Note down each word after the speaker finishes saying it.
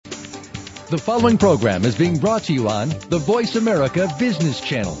The following program is being brought to you on the Voice America Business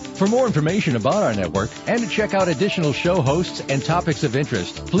Channel. For more information about our network and to check out additional show hosts and topics of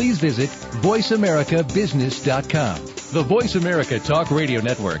interest, please visit voiceamericabusiness.com. The Voice America Talk Radio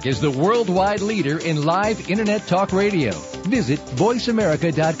Network is the worldwide leader in live Internet talk radio. Visit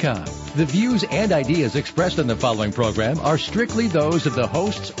voiceamerica.com. The views and ideas expressed on the following program are strictly those of the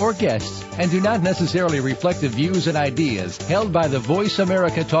hosts or guests and do not necessarily reflect the views and ideas held by the Voice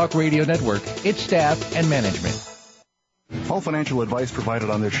America Talk Radio Network, its staff, and management. All financial advice provided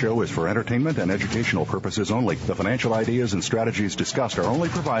on this show is for entertainment and educational purposes only. The financial ideas and strategies discussed are only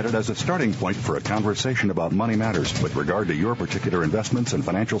provided as a starting point for a conversation about money matters. With regard to your particular investments and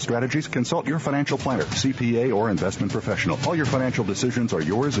financial strategies, consult your financial planner, CPA, or investment professional. All your financial decisions are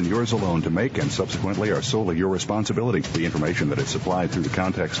yours and yours alone to make and subsequently are solely your responsibility. The information that is supplied through the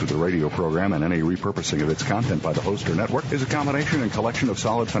context of the radio program and any repurposing of its content by the host or network is a combination and collection of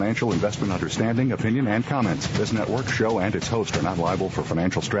solid financial investment understanding, opinion, and comments. This network, show, and its hosts are not liable for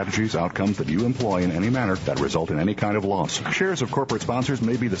financial strategies, outcomes that you employ in any manner that result in any kind of loss. Shares of corporate sponsors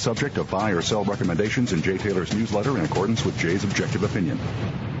may be the subject of buy or sell recommendations in Jay Taylor's newsletter in accordance with Jay's objective opinion.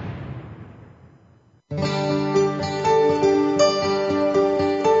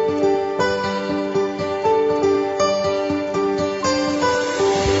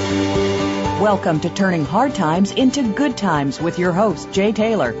 Welcome to Turning Hard Times into Good Times with your host, Jay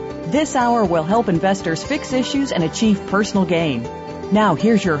Taylor. This hour will help investors fix issues and achieve personal gain. Now,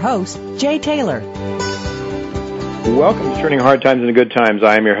 here's your host, Jay Taylor. Welcome to Turning Hard Times into Good Times.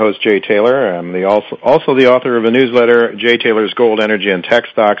 I am your host, Jay Taylor. I'm also the author of a newsletter, Jay Taylor's Gold, Energy, and Tech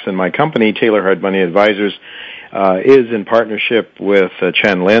Stocks, and my company, Taylor Hard Money Advisors, is in partnership with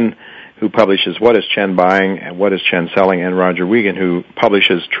Chen Lin, who publishes What is Chen Buying and What is Chen Selling, and Roger Wiegand, who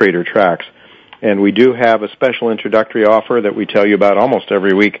publishes Trader Tracks. And we do have a special introductory offer that we tell you about almost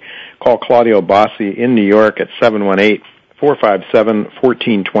every week. Call Claudio Bossi in New York at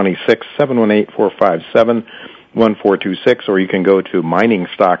 718-457-1426, 718-457-1426, or you can go to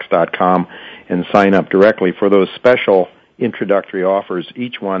miningstocks.com and sign up directly for those special introductory offers,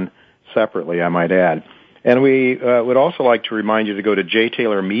 each one separately, I might add. And we would also like to remind you to go to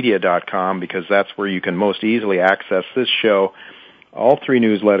jtaylormedia.com because that's where you can most easily access this show, all three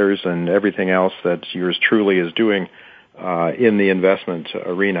newsletters, and everything else that yours truly is doing in the investment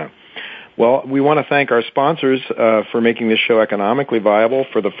arena. Well, we want to thank our sponsors for making this show economically viable.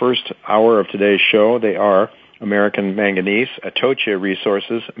 For the first hour of today's show, they are American Manganese, Atocha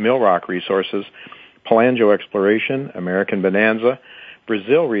Resources, Millrock Resources, Palanjo Exploration, American Bonanza,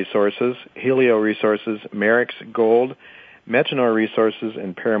 Brazil Resources, Helio Resources, Merrick's Gold, Metanor Resources,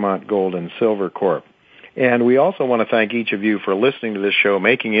 and Paramount Gold and Silver Corp. And we also want to thank each of you for listening to this show,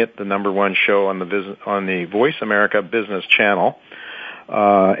 making it the number one show on the Voice America Business Channel.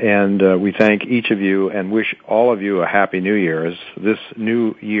 And we thank each of you and wish all of you a happy new year as this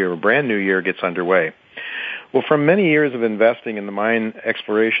new year, brand new year, gets underway. Well, from many years of investing in the mine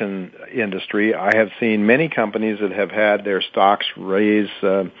exploration industry, I have seen many companies that have had their stocks raise,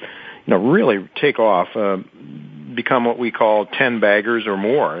 really take off, become what we call 10 baggers or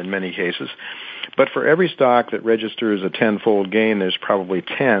more in many cases. But for every stock that registers a tenfold gain, there's probably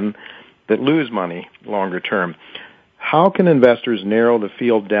 10 that lose money longer term. How can investors narrow the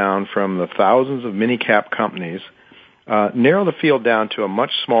field down from the thousands of mini-cap companies, narrow the field down to a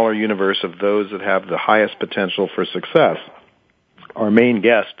much smaller universe of those that have the highest potential for success? Our main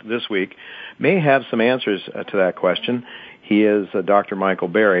guest this week may have some answers to that question. He is Dr. Michael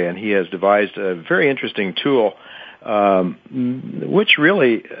Berry, and he has devised a very interesting tool which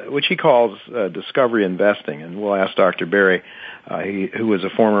he calls discovery investing. And we'll ask Dr. Berry, who was a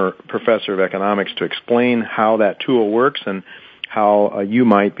former professor of economics, to explain how that tool works and how you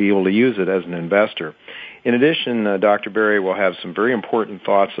might be able to use it as an investor. In addition, Dr. Berry will have some very important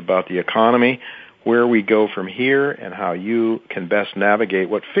thoughts about the economy, where we go from here, and how you can best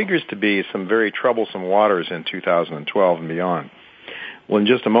navigate what figures to be some very troublesome waters in 2012 and beyond. Well, in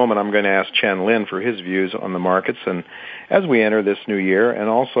just a moment, I'm going to ask Chen Lin for his views on the markets and as we enter this new year, and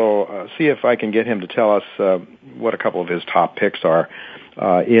also see if I can get him to tell us what a couple of his top picks are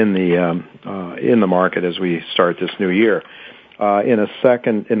in the market as we start this new year. In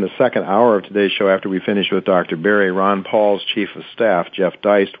the second hour of today's show, after we finish with Dr. Berry, Ron Paul's Chief of Staff, Jeff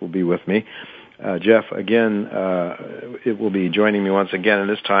Deist, will be with me. Jeff, again, it will be joining me once again, and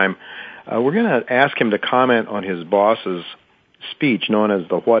this time we're going to ask him to comment on his boss's speech, known as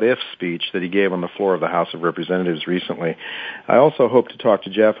the What If speech, that he gave on the floor of the House of Representatives recently. I also hope to talk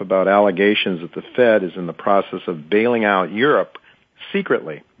to Jeff about allegations that the Fed is in the process of bailing out Europe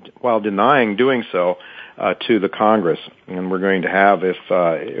secretly, while denying doing so to the Congress. And we're going to have,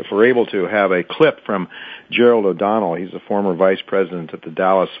 if we're able to, have a clip from Gerald O'Donnell. He's a former vice president at the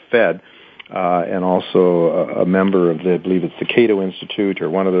Dallas Fed, and also a member of I believe it's the Cato Institute or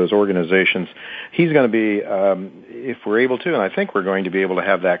one of those organizations. He's going to be, if we're able to, and I think we're going to be able to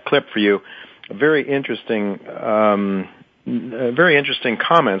have that clip for you, very interesting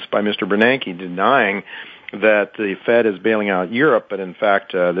comments by Mr. Bernanke denying that the Fed is bailing out Europe, but in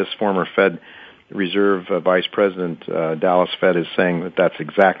fact, this former Fed Reserve Vice President, Dallas Fed, is saying that that's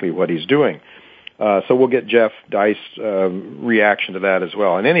exactly what he's doing. So we'll get Jeff Deist's reaction to that as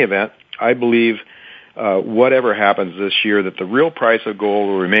well. In any event, I believe whatever happens this year, that the real price of gold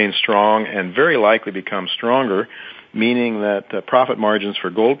will remain strong and very likely become stronger, meaning that profit margins for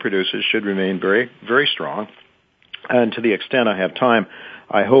gold producers should remain very, very strong. And to the extent I have time,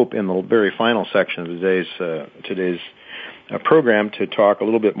 I hope in the very final section of today's program to talk a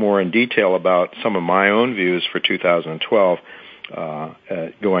little bit more in detail about some of my own views for 2012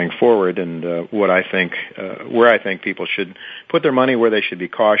 going forward, and what I think, where I think people should put their money, where they should be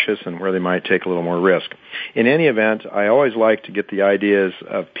cautious, and where they might take a little more risk. In any event, I always like to get the ideas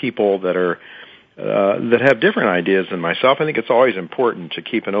of people that are that have different ideas than myself. I think it's always important to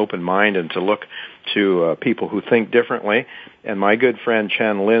keep an open mind and to look to people who think differently. And my good friend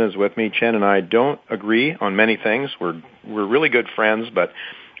Chen Lin is with me. Chen and I don't agree on many things. We're really good friends, but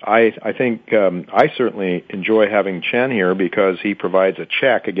I think I certainly enjoy having Chen here because he provides a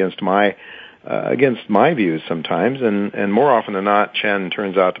check against my views sometimes, and more often than not, Chen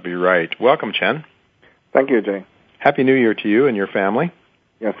turns out to be right. Welcome, Chen. Thank you, Jay. Happy New Year to you and your family.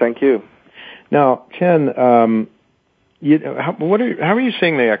 Yeah, thank you. Now, Chen, how are you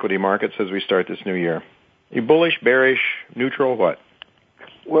seeing the equity markets as we start this new year? Are you bullish, bearish, neutral, what?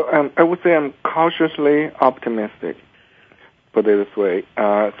 Well, I would say I'm cautiously optimistic, put it this way.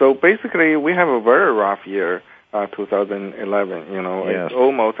 So basically, we have a very rough year, 2011. You know, yes. It's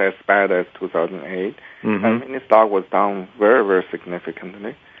almost as bad as 2008. Mm-hmm. I mean, the stock was down very, very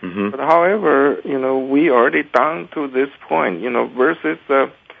significantly. Mm-hmm. But however, you know, we already down to this point, you know, versus the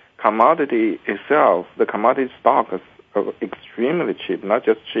commodity itself. The commodity stock is extremely cheap, not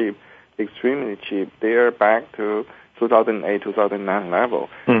just cheap, extremely cheap. They are back to 2008, 2009 level,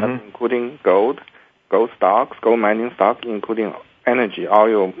 mm-hmm. including gold stocks, gold mining stocks, including energy,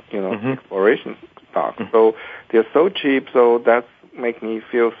 oil, you know, mm-hmm. exploration stocks. Mm-hmm. So they're so cheap, so that's make me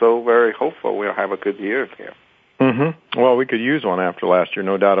feel so very hopeful we'll have a good year here. Mm-hmm. Well, we could use one after last year,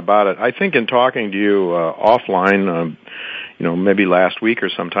 no doubt about it. I think in talking to you offline, you know, maybe last week or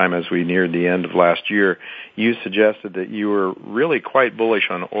sometime as we neared the end of last year, you suggested that you were really quite bullish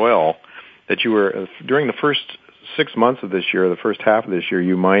on oil, that you were, during the first 6 months of this year, the first half of this year,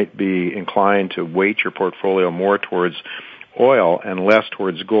 you might be inclined to weight your portfolio more towards oil and less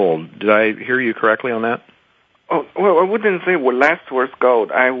towards gold. Did I hear you correctly on that? Oh, well, I wouldn't say less towards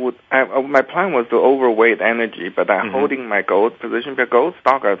gold. My plan was to overweight energy, but I'm mm-hmm. holding my gold position. But gold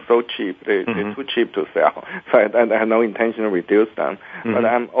stocks are so cheap; they're too cheap to sell. So I have no intention to reduce them. Mm-hmm. But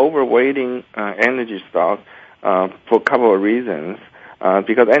I'm overweighting energy stocks for a couple of reasons.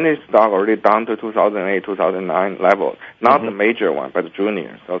 Because energy stock already down to 2008, 2009 level, not mm-hmm. the major one, but the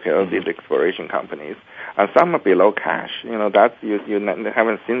juniors. Okay, mm-hmm. these exploration companies. Some are below cash. You know, that's you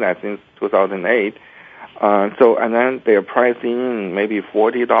haven't seen that since 2008. So, and then they're pricing in maybe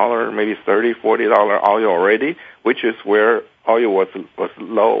 $40, maybe $30, $40 oil already, which is where oil was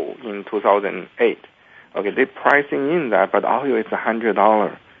low in 2008. Okay, they're pricing in that, but oil is $100.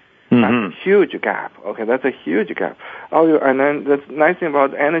 Mm-hmm. That's a huge gap. Okay, that's a huge gap. Oil, and then the nice thing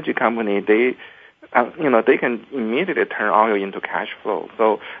about energy company, they can immediately turn oil into cash flow.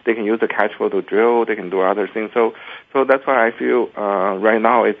 So they can use the cash flow to drill. They can do other things. So that's why I feel right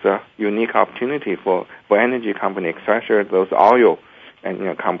now it's a unique opportunity for energy company, especially those oil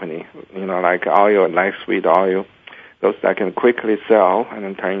and company, like oil and light sweet oil, those that can quickly sell and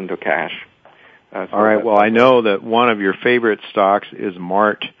then turn into cash. All right. Well, I know that one of your favorite stocks is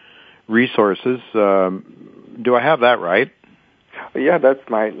Mart Resources. Do I have that right? Yeah, that's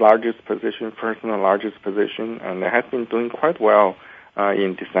my largest position, personal largest position, and it has been doing quite well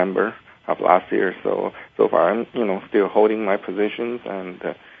in December of last year. So far, I'm still holding my positions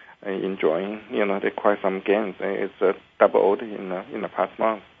and enjoying quite some gains. It's doubled in the past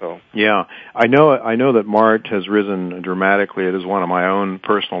month. So yeah, I know that Mart has risen dramatically. It is one of my own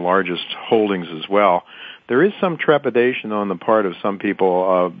personal largest holdings as well. There is some trepidation on the part of some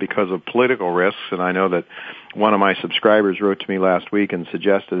people because of political risks, and I know that one of my subscribers wrote to me last week and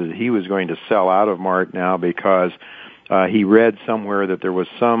suggested that he was going to sell out of Mart now because he read somewhere that there was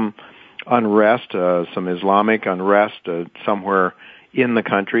some unrest, some Islamic unrest somewhere in the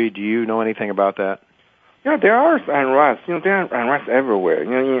country. Do you know anything about that? Yeah, there are unrest. There are unrest everywhere.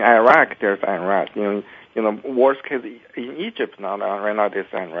 In Iraq, there's unrest. Worst case in Egypt now. Right now, there's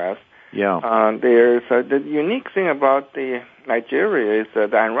unrest. Yeah. There's the unique thing about the Nigeria is the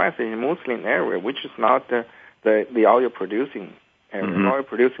unrest in Muslim area, which is not the oil producing area. Mm-hmm. Oil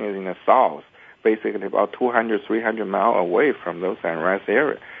producing is in the south, basically about 200, 300 miles away from those unrest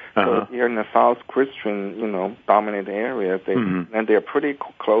areas. Uh-huh. So here in the south, Christian, dominant areas, and they're pretty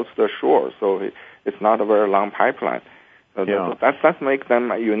close to the shore, so it's not a very long pipeline. So that makes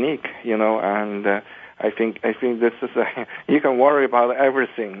them unique, and I think this is you can worry about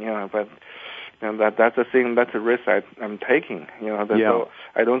everything, but that's the thing, that's a risk I'm taking, So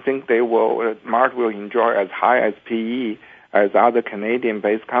I don't think Mart will enjoy as high as PE as other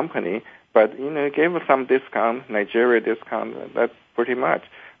Canadian-based company, but gave us some discount, Nigeria discount, that's pretty much.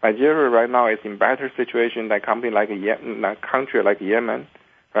 Nigeria right now is in better situation than a country like Yemen,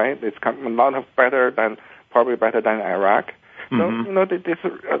 right? It's probably better than Iraq. Mm-hmm. So, this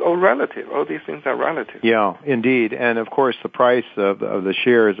is all relative. All these things are relative. Yeah, indeed. And of course, the price of the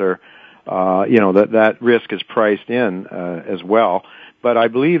shares are, that risk is priced in as well. But I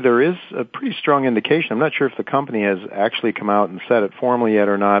believe there is a pretty strong indication. I'm not sure if the company has actually come out and said it formally yet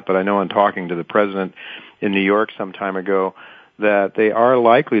or not, but I know in talking to the president in New York some time ago that they are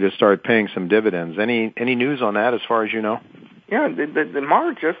likely to start paying some dividends. Any news on that as far as you know? Yeah, the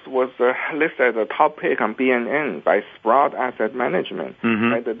Mart just was listed as a top pick on BNN by Sprout Asset Management.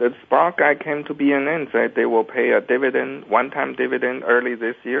 Mm-hmm. Right? The Sprout guy came to BNN and said they will pay a dividend, one-time dividend early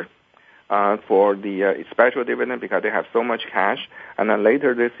this year for the special dividend because they have so much cash, and then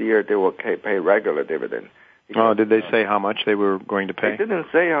later this year they will pay regular dividend. Oh, did they say how much they were going to pay? They didn't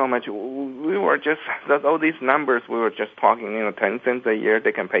say how much. We were just, all these numbers, we were just talking, 10 cents a year,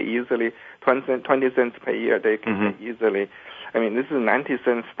 they can pay easily. 20 cents per year, they can pay easily. I mean, this is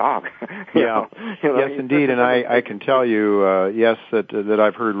 90-cent stock. Yes, indeed, and I can tell you, yes, that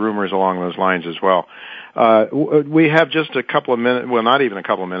I've heard rumors along those lines as well. We have just a couple of minutes, well, not even a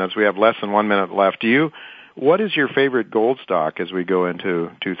couple of minutes. We have less than 1 minute left. What is your favorite gold stock as we go into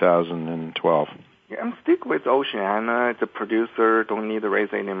 2012? I'm stick with Oceana. It's a producer, don't need to raise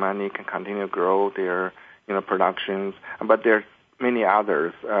any money, can continue to grow their, productions. But there's many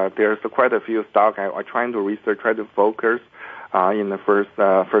others. There's quite a few stocks I'm trying to research, try to focus in the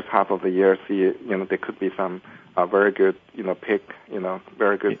first half of the year. See, there could be some very good, pick,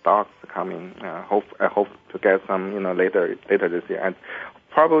 very good stocks coming. I hope to get some, later this year. And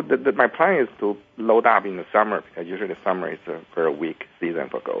probably my plan is to load up in the summer because usually summer is a very weak season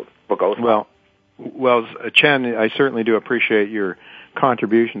for gold. Well, Chen, I certainly do appreciate your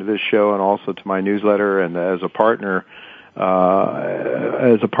contribution to this show and also to my newsletter. And as a partner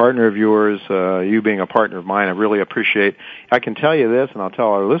of yours, you being a partner of mine, I really appreciate. I can tell you this, and I'll tell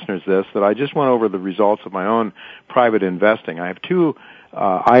our listeners this, that I just went over the results of my own private investing. I have two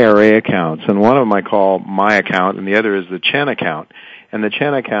IRA accounts, and one of them I call my account, and the other is the Chen account. And the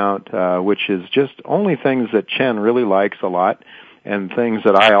Chen account, which is just only things that Chen really likes a lot, and things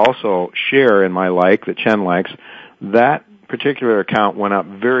that I also share in my that Chen likes, that particular account went up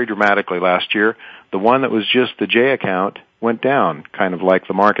very dramatically last year. The one that was just the J account went down, kind of like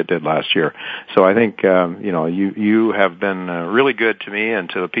the market did last year. So I think, you have been really good to me and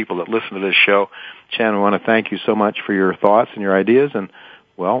to the people that listen to this show. Chen, I want to thank you so much for your thoughts and your ideas, and,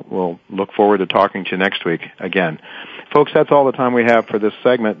 well, we'll look forward to talking to you next week again. Folks, that's all the time we have for this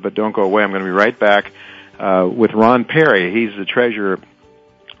segment, but don't go away. I'm going to be right back with Ron Perry. He's the treasurer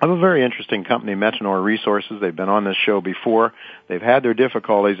of a very interesting company, Metanor Resources. They've been on this show before. They've had their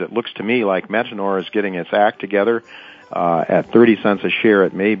difficulties. It looks to me like Metanor is getting its act together. At 30 cents a share,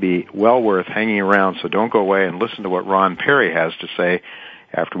 it may be well worth hanging around, so don't go away and listen to what Ron Perry has to say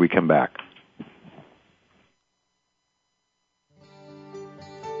after we come back.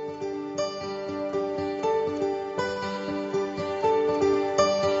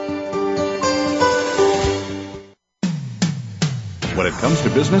 When it comes to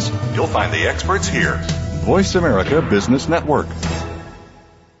business, you'll find the experts here. Voice America Business Network.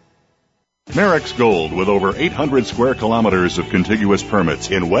 Merex Gold, with over 800 square kilometers of contiguous permits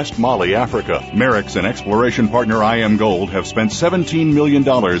in West Mali, Africa. Merex and exploration partner IAMGOLD have spent $17 million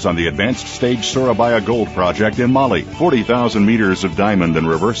on the advanced stage Surabaya Gold project in Mali. 40,000 meters of diamond and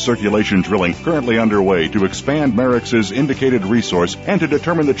reverse circulation drilling currently underway to expand Merex's indicated resource and to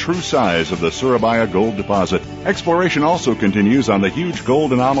determine the true size of the Surabaya Gold deposit. Exploration also continues on the huge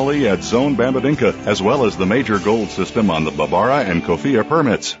gold anomaly at Zone Bambadinka, as well as the major gold system on the Babara and Kofia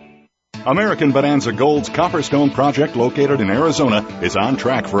permits. American Bonanza Gold's Copperstone project located in Arizona is on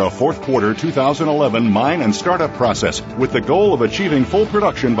track for a fourth quarter 2011 mine and startup process with the goal of achieving full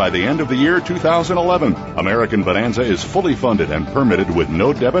production by the end of the year 2011. American Bonanza is fully funded and permitted with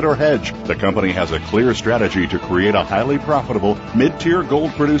no debit or hedge. The company has a clear strategy to create a highly profitable mid-tier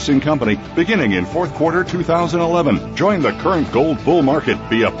gold producing company beginning in fourth quarter 2011. Join the current gold bull market.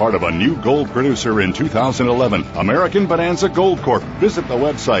 Be a part of a new gold producer in 2011. American Bonanza Gold Corp. Visit the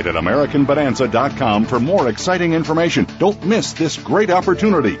website at AmericanBonanza.com for more exciting information. Don't miss this great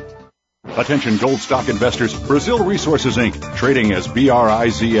opportunity. Attention gold stock investors, Brazil Resources Inc., trading as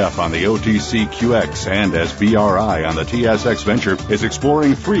BRIZF on the OTCQX and as BRI on the TSX Venture, is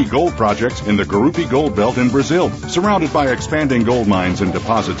exploring 3 gold projects in the Gurupi Gold Belt in Brazil. Surrounded by expanding gold mines and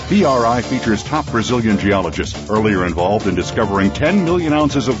deposits, BRI features top Brazilian geologists, earlier involved in discovering 10 million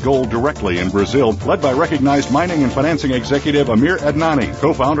ounces of gold directly in Brazil, led by recognized mining and financing executive Amir Adnani,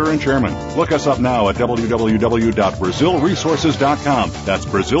 co-founder and chairman. Look us up now at www.brazilresources.com. That's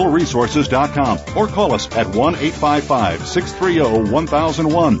BrazilResources.com. Or call us at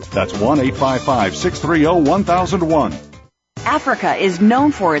 1-855-630-1001. That's 1-855-630-1001. Africa is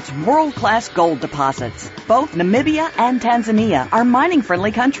known for its world-class gold deposits. Both Namibia and Tanzania are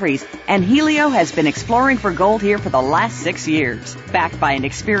mining-friendly countries, and Helio has been exploring for gold here for the last 6 years. Backed by an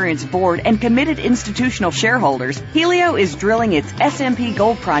experienced board and committed institutional shareholders, Helio is drilling its SMP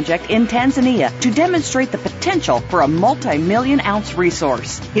Gold project in Tanzania to demonstrate the potential for a multi-million-ounce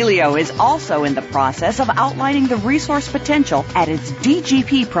resource. Helio is also in the process of outlining the resource potential at its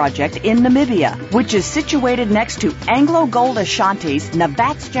DGP project in Namibia, which is situated next to Anglo Gold Ashanti's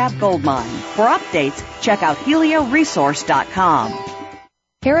Navatsjab Gold Mine. For updates, check out HelioResource.com.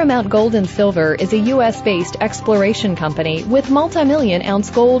 Paramount Gold and Silver is a U.S.-based exploration company with multi-million-ounce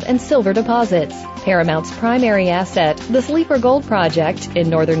gold and silver deposits. Paramount's primary asset, the Sleeper Gold Project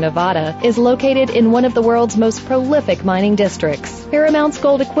in northern Nevada, is located in one of the world's most prolific mining districts. Paramount's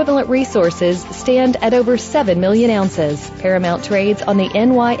gold equivalent resources stand at over 7 million ounces. Paramount trades on the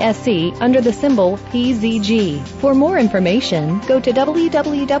NYSE under the symbol PZG. For more information, go to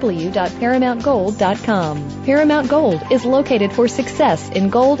www.ParamountGold.com. Paramount Gold is located for success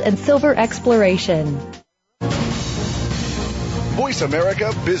in gold and silver exploration. Voice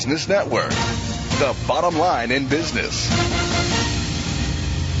America Business Network, the bottom line in business.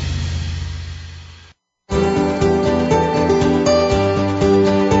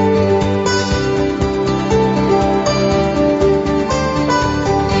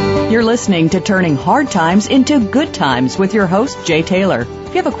 You're listening to Turning Hard Times into Good Times with your host, Jay Taylor.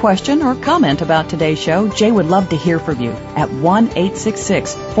 If you have a question or comment about today's show, Jay would love to hear from you at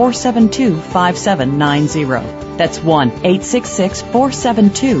 1-866-472-5790. That's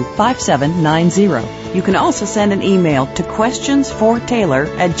 1-866-472-5790. You can also send an email to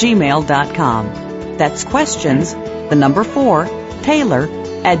questionsfortaylor@gmail.com. That's questions, the number 4,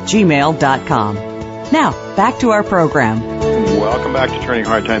 Taylor@gmail.com. Now, back to our program. Welcome back to Turning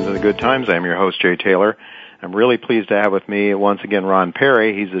Hard Times into Good Times. I'm your host, Jay Taylor. I'm really pleased to have with me once again Ron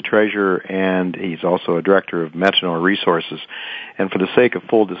Perry. He's the treasurer and he's also a director of Metanor Resources. And for the sake of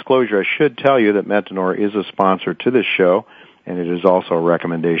full disclosure, I should tell you that Metanor is a sponsor to this show, and it is also a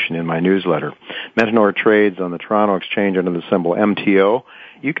recommendation in my newsletter. Metanor trades on the Toronto Exchange under the symbol MTO.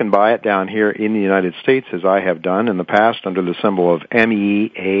 You can buy it down here in the United States, as I have done in the past, under the symbol of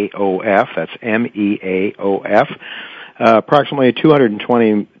MEAOF. That's MEAOF. Approximately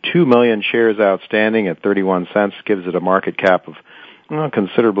 222 million shares outstanding at 31 cents gives it a market cap of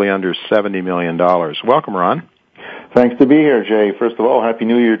considerably under $70 million. Welcome, Ron. Thanks to be here, Jay. First of all, Happy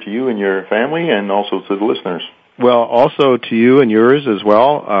New Year to you and your family and also to the listeners. Well, also to you and yours as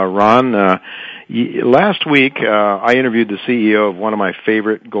well. Ron, last week I interviewed the CEO of one of my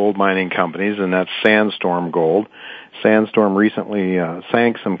favorite gold mining companies, and that's Sandstorm Gold. Sandstorm recently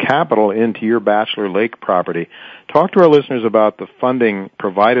sank some capital into your Bachelor Lake property. Talk to our listeners about the funding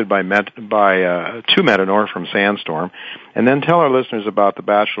provided to Metanor from Sandstorm, and then tell our listeners about the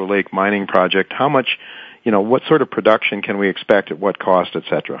Bachelor Lake mining project. How much, what sort of production can we expect, at what cost,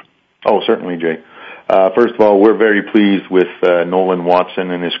 etc.? Oh, certainly, Jay. First of all, we're very pleased with Nolan Watson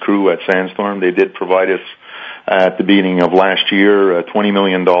and his crew at Sandstorm. They did provide us at the beginning of last year $20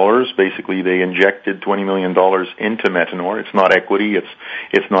 million. Basically, they injected $20 million into Metanor. It's not equity.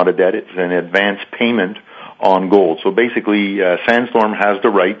 It's not a debt. It's an advance payment on gold. So basically, Sandstorm has the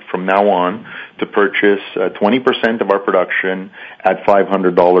right from now on to purchase 20% of our production at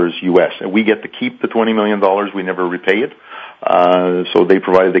 $500 US. And we get to keep the $20 million. We never repay it. So they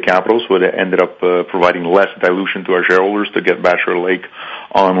provided the capital, so it ended up providing less dilution to our shareholders to get Bachelor Lake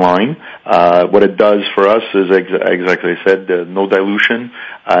online. What it does for us is exactly I said, no dilution,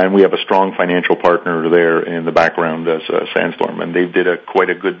 and we have a strong financial partner there in the background as Sandstorm, and they did quite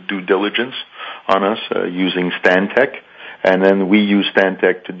a good due diligence on us using Stantec. And then we use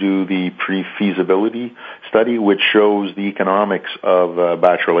Stantec to do the pre-feasibility study, which shows the economics of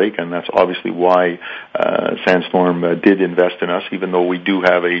Bachelor Lake, and that's obviously why Sandstorm did invest in us, even though we do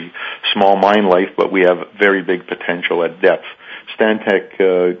have a small mine life, but we have very big potential at depth. Stantec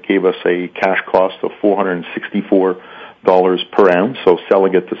gave us a cash cost of $464 per ounce, so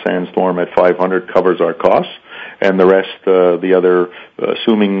selling it to Sandstorm at $500 covers our costs. And the rest, the other,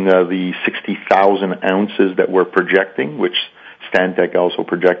 assuming the 60,000 ounces that we're projecting, which Stantec also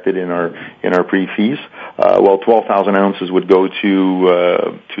projected in our pre-fees, 12,000 ounces would go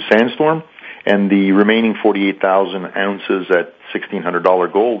to Sandstorm, and the remaining 48,000 ounces at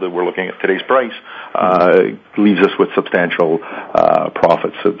 $1,600 gold that we're looking at today's price leaves us with substantial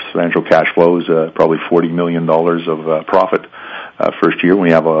profits, substantial cash flows, probably $40 million of profit first year.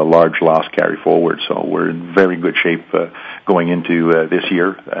 We have a large loss carry forward, so we're in very good shape going into this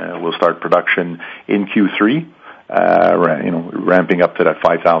year. We'll start production in Q3, ramping up to that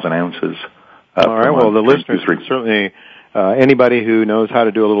 5,000 ounces. All right. Well, the listeners certainly. Anybody who knows how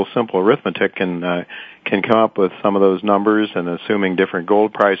to do a little simple arithmetic can come up with some of those numbers, and assuming different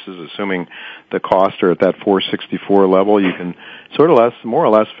gold prices, assuming the costs are at that 464 level, you can more or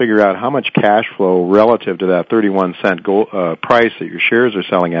less figure out how much cash flow relative to that 31 cent gold price that your shares are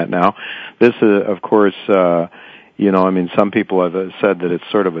selling at now. This is, of course, some people have said that it's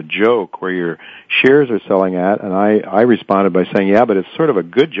sort of a joke where your shares are selling at, and I responded by saying, yeah, but it's sort of a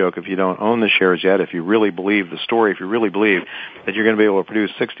good joke if you don't own the shares yet, if you really believe the story, if you really believe that you're going to be able to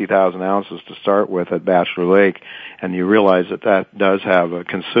produce 60,000 ounces to start with at Bachelor Lake, and you realize that does have a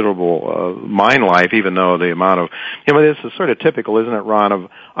considerable mine life, even though the amount of, this is sort of typical, isn't it, Ron, of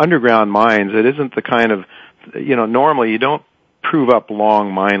underground mines. It isn't the kind of, normally you don't prove up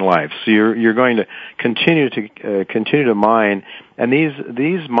long mine life. So you're going to continue to mine, and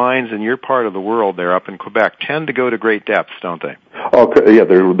these mines in your part of the world, there up in Quebec, tend to go to great depths, don't they? Oh, yeah.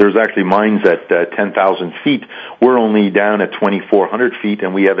 There's actually mines at 10,000 feet. We're only down at 2,400 feet,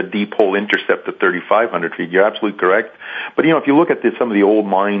 and we have a deep hole intercept at 3,500 feet. You're absolutely correct. But if you look at some of the old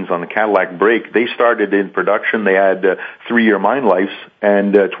mines on the Cadillac Break, they started in production. They had 3-year mine lives,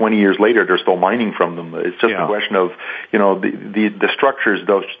 and 20 years later, they're still mining from them. It's just a question of the structures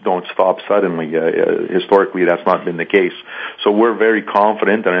don't stop suddenly. Historically, that's not been the case. So we're very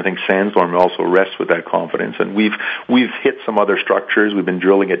confident, and I think Sandstorm also rests with that confidence. And we've hit some other structures. We've been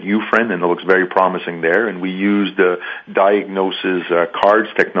drilling at Ufren, and it looks very promising there. And we used Diagnosis cards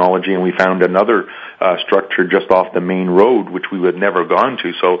technology, and we found another structure just off the main road, which we would never gone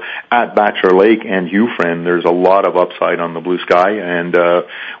to. So at Bachelor Lake and Ufren, there's a lot of upside on the blue sky, and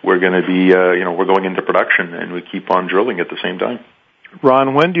we're going to be, we're going into production, and we keep on drilling at the same time.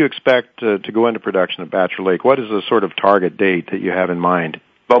 Ron, when do you expect to go into production at Bachelor Lake? What is the sort of target date that you have in mind?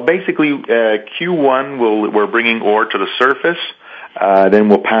 Well, basically, Q1, we're bringing ore to the surface. Then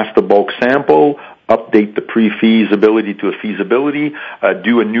we'll pass the bulk sample, update the pre-feasibility to a feasibility,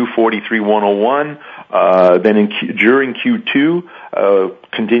 do a new 43-101, then during Q2,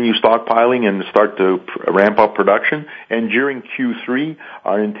 continue stockpiling and start to ramp up production. And during Q3,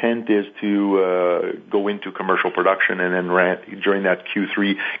 our intent is to go into commercial production, and then during that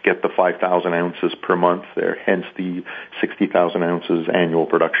Q3, get the 5,000 ounces per month there, hence the 60,000 ounces annual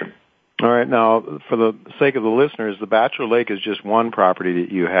production. All right. Now, for the sake of the listeners, the Bachelor Lake is just one property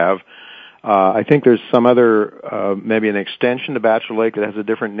that you have. I think there's some other, maybe an extension to Bachelor Lake that has a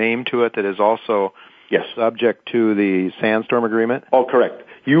different name to it that is also subject to the Sandstorm agreement? Oh, correct.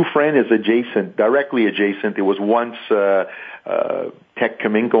 Ufren is adjacent, directly adjacent. It was once Teck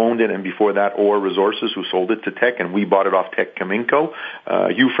Cominco owned it, and before that, OR Resources, who sold it to Teck, and we bought it off Teck Cominco.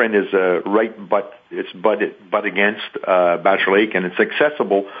 Ufren is but against Bachelor Lake, and it's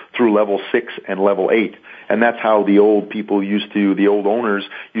accessible through level 6 and level 8. And that's how the old owners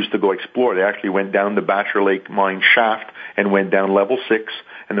used to go explore. They actually went down the Bachelor Lake mine shaft and went down level 6,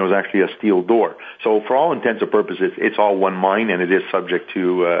 and there was actually a steel door. So for all intents and purposes, it's all one mine, and it is subject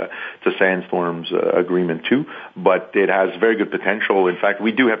to Sandstorm's agreement too. But it has very good potential. In fact,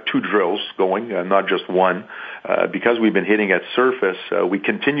 we do have 2 drills going, not just one. Because we've been hitting at surface, we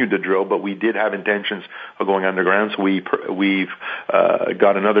continue to drill, but we did have intentions of going underground. So we've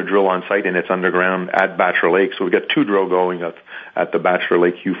got another drill on site, and it's underground at Bachelor Lake. So we've got 2 drill going at the Bachelor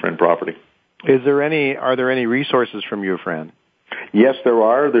Lake Ufren property. Are there any resources from Ufren? Yes, there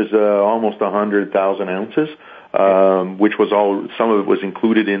are. There's almost 100,000 ounces which was some of it was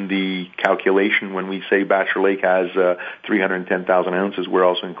included in the calculation when we say Bachelor Lake has 310,000 ounces. We're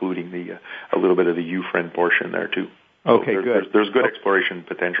also including a little bit of the Euphrend portion there too. Okay, so good. There's good exploration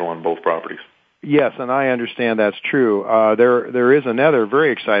potential on both properties. Yes, and I understand that's true. There is another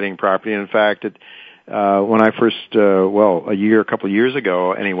very exciting property. In fact, when I first, a couple of years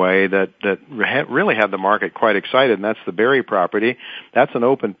ago anyway, that really had the market quite excited, and that's the Barry property. That's an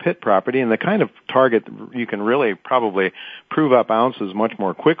open pit property, and the kind of target you can really probably prove up ounces much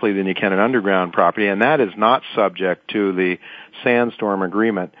more quickly than you can an underground property, and that is not subject to the Sandstorm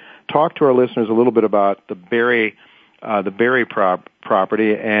agreement. Talk to our listeners a little bit about the Barry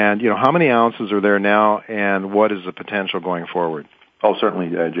property, and how many ounces are there now, and what is the potential going forward? Oh, certainly,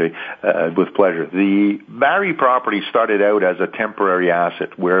 Jay, with pleasure. The Barry property started out as a temporary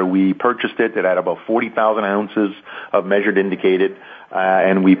asset where we purchased it. It had about 40,000 ounces of measured indicated,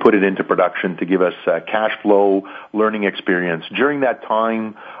 and we put it into production to give us cash flow, learning experience. During that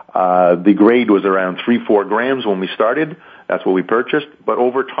time, the grade was around 3-4 grams when we started. That's what we purchased. But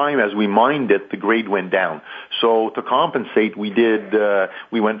over time, as we mined it, the grade went down. So to compensate, we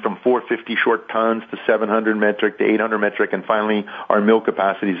went from 450 short tons to 700 metric to 800 metric, and finally our mill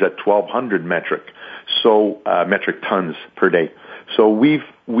capacity is at 1,200 metric tons per day. So we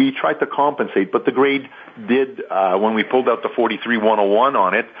tried to compensate, but the grade did, when we pulled out the 43-101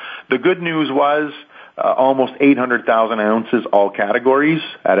 on it, the good news was almost 800,000 ounces, all categories,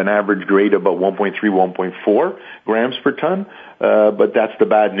 at an average grade of about 1.3, 1.4 grams per ton. But that's the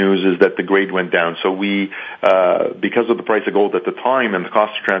bad news, is that the grade went down. So we, because of the price of gold at the time and the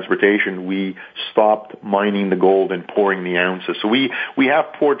cost of transportation, we stopped mining the gold and pouring the ounces. So we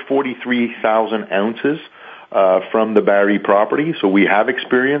have poured 43,000 ounces from the Barry property. So we have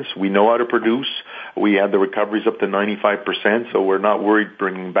experience. We know how to produce. We had the recoveries up to 95%, so we're not worried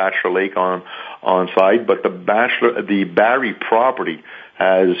bringing Bachelor Lake on site. But the Barry property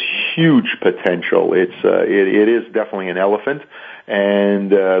has huge potential. It is definitely an elephant,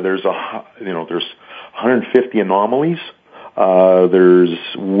 and there's 150 anomalies. There's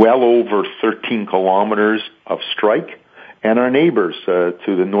well over 13 kilometers of strike. And our neighbors to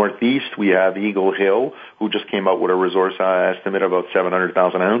the northeast, we have Eagle Hill, who just came out with a resource estimate of about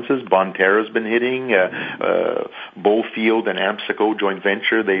 700,000 ounces. Bonterra's been hitting. Bowfield and Amsico joint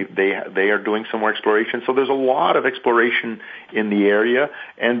venture, they are doing some more exploration. So there's a lot of exploration in the area.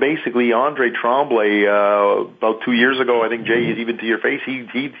 And basically, Andre Tremblay, about 2 years ago, I think, Jay, even to your face,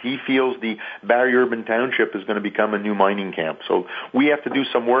 he feels the Barry Urban Township is going to become a new mining camp. So we have to do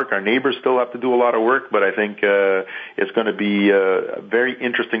some work. Our neighbors still have to do a lot of work, but I think it's going to be a very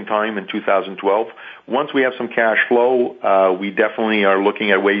interesting time in 2012. Once we have some cash flow, we definitely are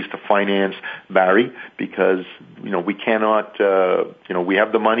looking at ways to finance Barry, because we cannot. We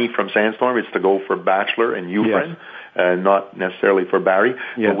have the money from Sandstorm. It's to go for Bachelor and Euphrend. Yes. Not necessarily for Barry.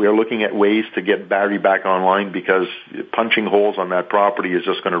 Yes. But we are looking at ways to get Barry back online, because punching holes on that property is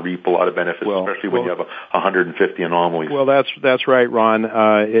just going to reap a lot of benefits, especially when you have 150 anomalies. Well, that's right, Ron.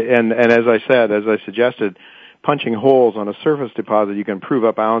 And as I suggested, punching holes on a surface deposit, you can prove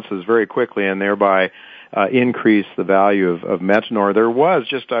up ounces very quickly and thereby increase the value of Metanor. There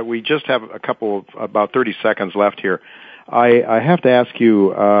was we just have about 30 seconds left here. I have to ask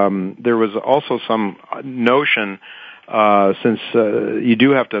you, there was also some notion, since you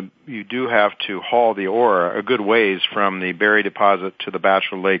do have to haul the ore a good ways from the Barry deposit to the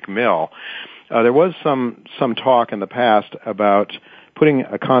Bachelor Lake mill. There was some talk in the past about putting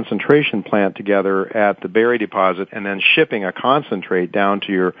a concentration plant together at the Barry deposit and then shipping a concentrate down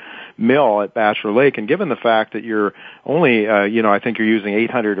to your mill at Bachelor Lake. And given the fact that you're only, I think you're using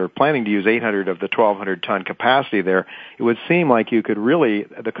 800 or planning to use 800 of the 1,200 ton capacity there, it would seem like you could really,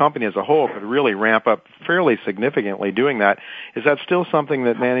 the company as a whole could really ramp up fairly significantly doing that. Is that still something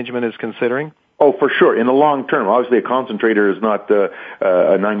that management is considering? Oh, for sure. In the long term, obviously a concentrator is not a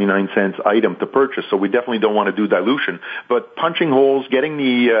 99 cents item to purchase, so we definitely don't want to do dilution. But punching holes, getting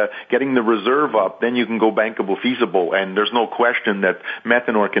the reserve up, then you can go bankable feasible, and there's no question that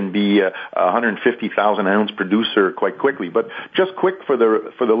Metanor can be a 150,000 ounce producer quite quickly. But just quick for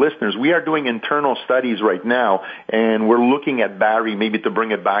the listeners, we are doing internal studies right now, and we're looking at Barry maybe to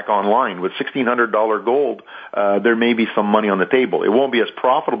bring it back online. With $1,600 gold, there may be some money on the table. It won't be as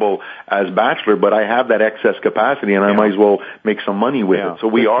profitable as Bachelor, but I have that excess capacity, and I might as well make some money with it. So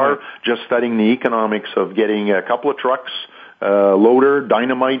we are just studying the economics of getting a couple of trucks loader,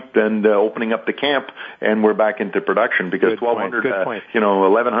 dynamite, and opening up the camp, and we're back into production because $1,200,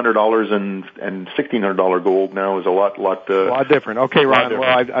 $1,100 and $1,600 gold now is a lot different. Okay, Ron.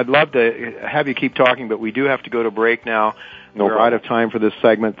 Well, I'd love to have you keep talking, but we do have to go to break now. We're out of time for this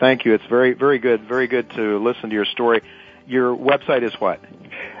segment. Thank you. It's very, very good. Very good to listen to your story. Your website is what?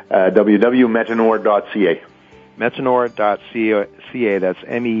 www.metanor.ca. Metanor.ca. That's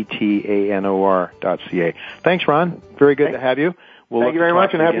METANOR.ca. Thanks, Ron. Very good to have you. Thank you very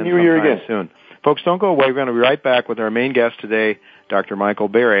much, and Happy New Year again. Soon. Folks, don't go away. We're going to be right back with our main guest today, Dr. Michael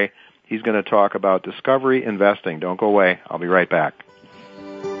Berry. He's going to talk about discovery investing. Don't go away. I'll be right back.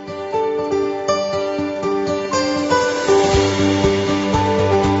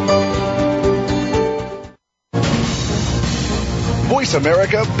 Voice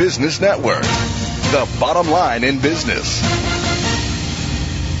America Business Network, the bottom line in business.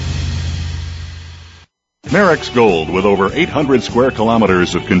 Merrick's Gold, with over 800 square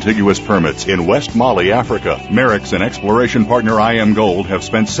kilometers of contiguous permits in West Mali, Africa. Merrick's and exploration partner IM Gold have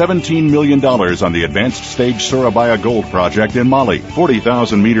spent $17 million on the advanced stage Surabaya Gold project in Mali.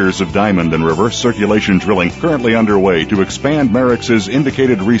 40,000 meters of diamond and reverse circulation drilling currently underway to expand Merrick's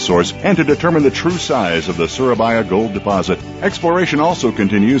indicated resource and to determine the true size of the Surabaya Gold deposit. Exploration also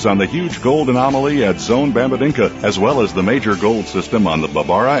continues on the huge gold anomaly at Zone Bambadinka, as well as the major gold system on the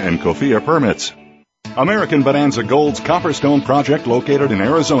Babara and Kofia permits. American Bonanza Gold's Copperstone project, located in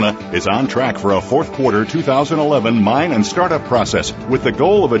Arizona, is on track for a fourth quarter 2011 mine and startup process, with the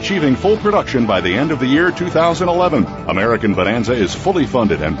goal of achieving full production by the end of the year 2011. American Bonanza is fully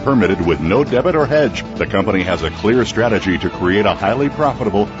funded and permitted with no debit or hedge. The company has a clear strategy to create a highly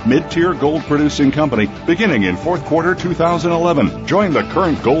profitable, mid-tier gold-producing company beginning in fourth quarter 2011. Join the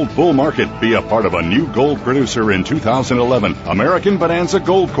current gold bull market. Be a part of a new gold producer in 2011. American Bonanza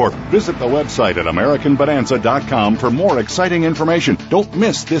Gold Corp. Visit the website at AmericanBonanza.com for more exciting information. Don't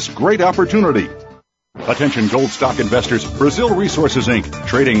miss this great opportunity. Attention gold stock investors, Brazil Resources Inc.,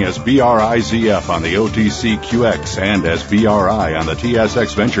 trading as BRIZF on the OTCQX and as BRI on the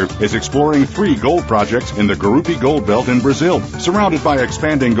TSX Venture, is exploring 3 gold projects in the Gurupi Gold Belt in Brazil. Surrounded by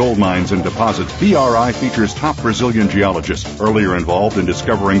expanding gold mines and deposits, BRI features top Brazilian geologists, earlier involved in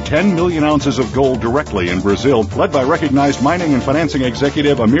discovering 10 million ounces of gold directly in Brazil, led by recognized mining and financing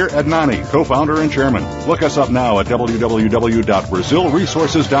executive Amir Adnani, co-founder and chairman. Look us up now at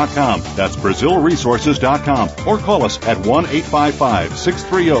www.brazilresources.com. That's BrazilResources.com. Or call us at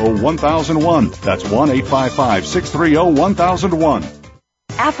 1-855-630-1001. That's 1-855-630-1001.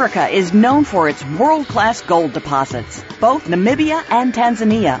 Africa is known for its world-class gold deposits. Both Namibia and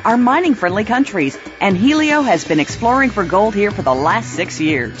Tanzania are mining-friendly countries, and Helio has been exploring for gold here for the last 6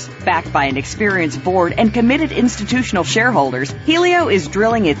 years. Backed by an experienced board and committed institutional shareholders, Helio is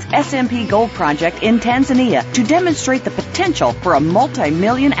drilling its SMP Gold project in Tanzania to demonstrate the potential for a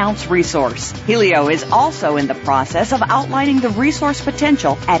multi-million-ounce resource. Helio is also in the process of outlining the resource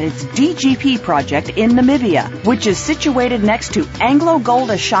potential at its DGP project in Namibia, which is situated next to Anglo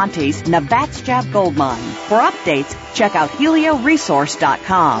Gold Ashanti's Nabatskap Gold Mine. For updates, check out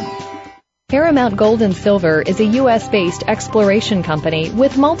HelioResource.com. Paramount Gold and Silver is a U.S.-based exploration company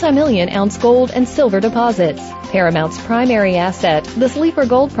with multi-million-ounce gold and silver deposits. Paramount's primary asset, the Sleeper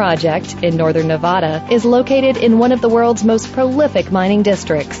Gold Project in northern Nevada, is located in one of the world's most prolific mining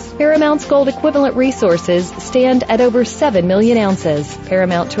districts. Paramount's gold equivalent resources stand at over 7 million ounces.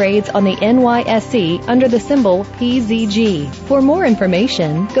 Paramount trades on the NYSE under the symbol PZG. For more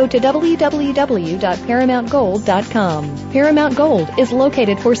information, go to www.paramountgold.com. Paramount Gold is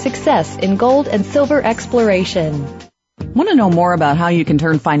located for success in gold and silver exploration. Want to know more about how you can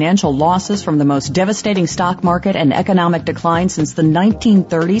turn financial losses from the most devastating stock market and economic decline since the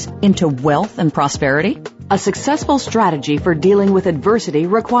 1930s into wealth and prosperity? A successful strategy for dealing with adversity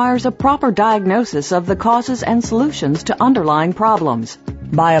requires a proper diagnosis of the causes and solutions to underlying problems.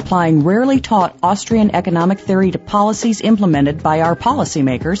 By applying rarely taught Austrian economic theory to policies implemented by our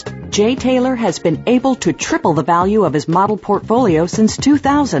policymakers, Jay Taylor has been able to triple the value of his model portfolio since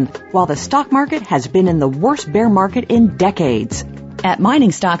 2000, while the stock market has been in the worst bear market in decades. At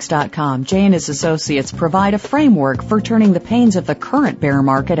miningstocks.com, Jay and his associates provide a framework for turning the pains of the current bear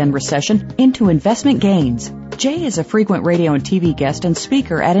market and recession into investment gains. Jay is a frequent radio and TV guest and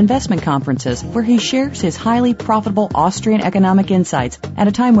speaker at investment conferences where he shares his highly profitable Austrian economic insights at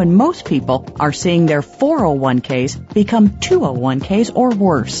a time when most people are seeing their 401ks become 201ks or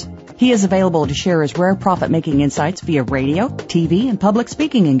worse. He is available to share his rare profit-making insights via radio, TV, and public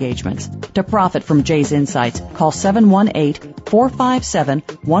speaking engagements. To profit from Jay's insights, call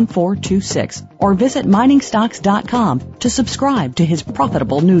 718-457-1426 or visit miningstocks.com to subscribe to his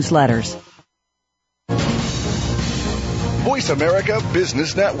profitable newsletters. Voice America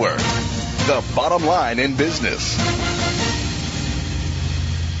Business Network, the bottom line in business.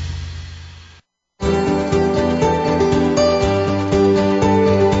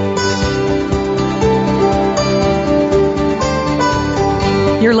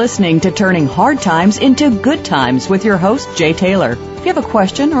 You're listening to Turning Hard Times into Good Times with your host, Jay Taylor. If you have a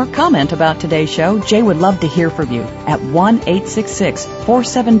question or comment about today's show, Jay would love to hear from you at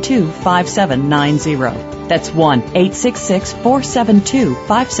 1-866-472-5790. That's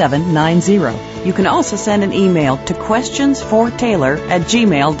 1-866-472-5790. You can also send an email to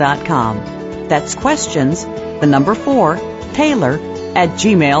questionsfortaylor@gmail.com. That's questions, the number 4,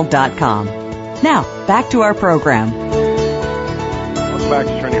 Taylor@gmail.com. Now, back to our program. Back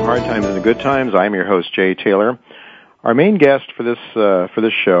to Turning Hard Times into Good Times. I'm your host, Jay Taylor. Our main guest for this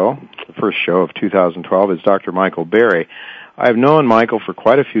show, the first show of 2012, is Dr. Michael Berry. I've known Michael for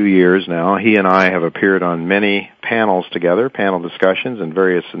quite a few years now. He and I have appeared on many panels together, panel discussions, and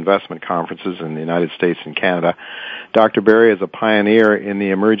various investment conferences in the United States and Canada. Dr. Berry is a pioneer in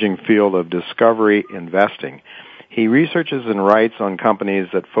the emerging field of discovery investing. He researches and writes on companies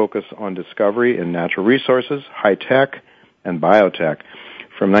that focus on discovery in natural resources, high tech, and biotech.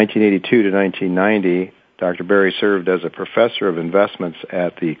 From 1982 to 1990, Dr. Berry served as a professor of investments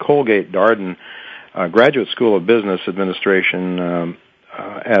at the Colgate-Darden Graduate School of Business Administration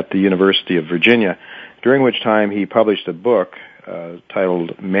at the University of Virginia, during which time he published a book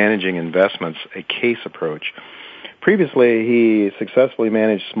titled Managing Investments, A Case Approach. Previously, he successfully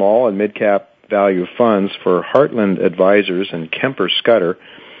managed small and mid-cap value funds for Heartland Advisors and Kemper Scudder.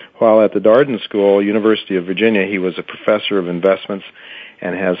 While at the Darden School, University of Virginia, he was a professor of investments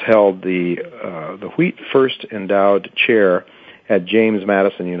and has held the Wheat First Endowed Chair at James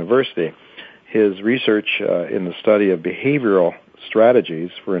Madison University. His research in the study of behavioral strategies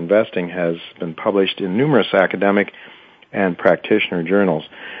for investing has been published in numerous academic and practitioner journals.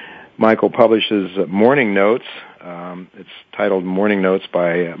 Michael publishes Morning Notes. It's titled Morning Notes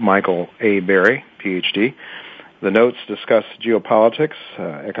by Michael A. Berry, Ph.D. The notes discuss geopolitics,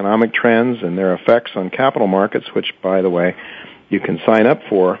 economic trends, and their effects on capital markets, which, by the way, you can sign up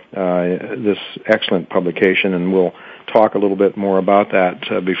for this excellent publication, and we'll talk a little bit more about that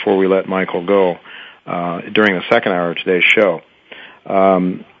before we let Michael go during the second hour of today's show.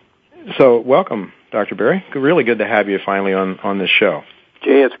 So welcome, Dr. Berry. Really good to have you finally on this show.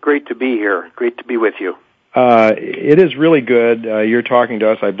 Jay, it's great to be here. Great to be with you. It is really good. You're talking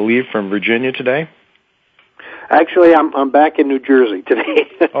to us, I believe, from Virginia today? Actually, I'm back in New Jersey today.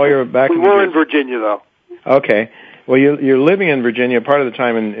 Oh, you're back in New Jersey. We're in Virginia, though. Okay. Well, you're living in Virginia part of the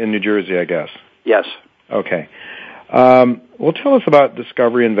time in New Jersey, I guess. Yes. Okay. Well, tell us about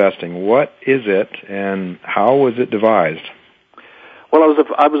discovery investing. What is it, and how was it devised? Well, I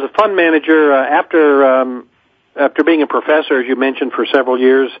was a fund manager after being a professor, as you mentioned, for several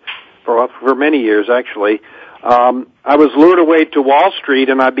years, for many years actually. I was lured away to Wall Street,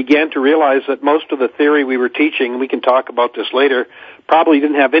 and I began to realize that most of the theory we were teaching, we can talk about this later, probably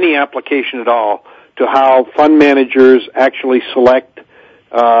didn't have any application at all to how fund managers actually select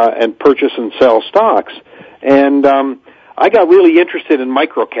and purchase and sell stocks. And I got really interested in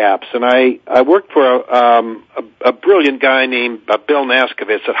microcaps, and I worked for a brilliant guy named Bill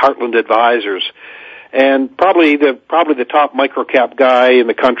Naskovitz at Heartland Advisors, and probably the top microcap guy in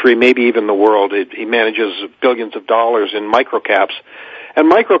the country, maybe even the world. He manages billions of dollars in microcaps.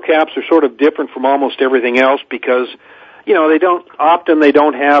 And microcaps are sort of different from almost everything else because, you know, they don't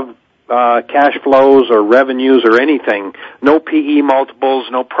have cash flows or revenues or anything. No PE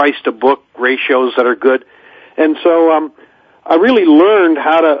multiples, no price to book ratios that are good. And so I really learned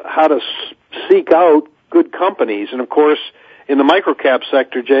how to seek out good companies. And of course, in the microcap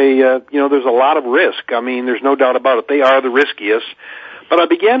sector, Jay, there's a lot of risk. I mean, there's no doubt about it. They are the riskiest. But I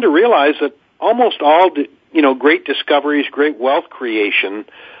began to realize that almost all, great discoveries, great wealth creation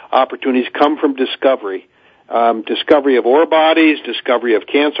opportunities come from discovery. Discovery of ore bodies, discovery of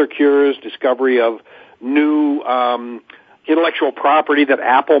cancer cures, discovery of new intellectual property that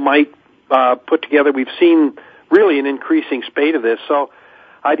Apple might put together. We've seen really an increasing spate of this. So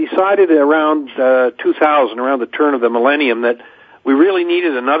I decided around 2000, around the turn of the millennium, that we really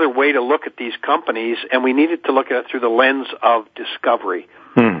needed another way to look at these companies, and we needed to look at it through the lens of discovery.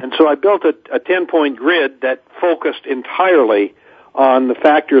 And so I built a 10-point grid that focused entirely on the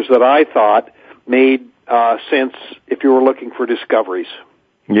factors that I thought made sense if you were looking for discoveries.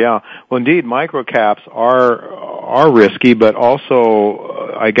 Yeah, well, indeed, microcaps are risky, but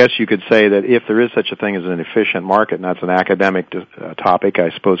also, I guess you could say that if there is such a thing as an efficient market, and that's an academic topic,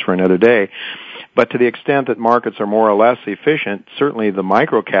 I suppose, for another day, but to the extent that markets are more or less efficient, certainly the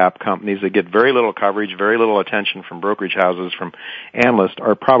microcap companies that get very little coverage, very little attention from brokerage houses, from analysts,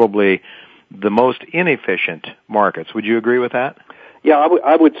 are probably the most inefficient markets. Would you agree with that? Yeah,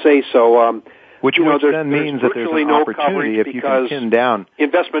 I would say so. Which then means that there's an opportunity if you can pin down.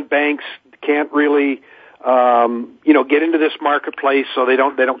 Investment banks can't really, get into this marketplace, so they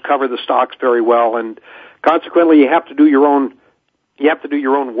don't cover the stocks very well, and consequently, you have to do your own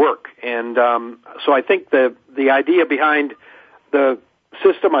work. And so I think the idea behind the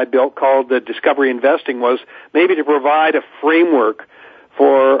system I built called the Discovery Investing was maybe to provide a framework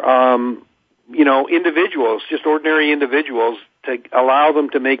for individuals, just ordinary individuals, to allow them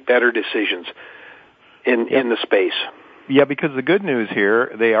to make better decisions in the space. Yeah, because the good news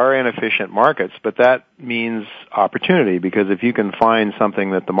here, they are inefficient markets, but that means opportunity, because if you can find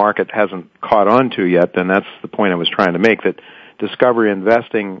something that the market hasn't caught on to yet, then that's the point I was trying to make, that Discovery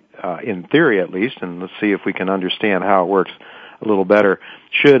Investing, in theory at least, and let's see if we can understand how it works a little better,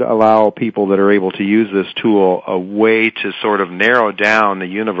 should allow people that are able to use this tool a way to sort of narrow down the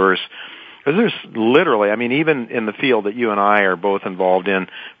universe. Because there's literally, even in the field that you and I are both involved in,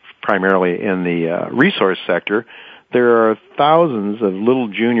 primarily in the resource sector, there are thousands of little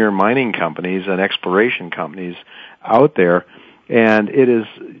junior mining companies and exploration companies out there, and it is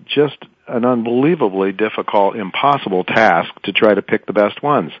just an unbelievably difficult, impossible task to try to pick the best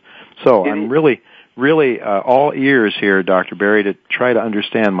ones. So I'm really all ears here, Dr. Berry, to try to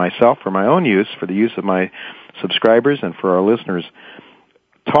understand myself for my own use, for the use of my subscribers and for our listeners.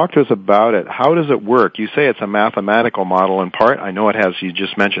 Talk to us about it. How does it work? You say it's a mathematical model in part. I know it has, you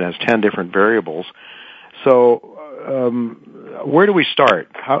just mentioned, it has 10 different variables. So where do we start?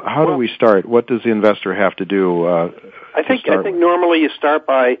 How do we start? What does the investor have to do? I think normally you start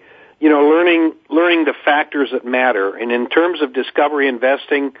by learning the factors that matter. And in terms of Discovery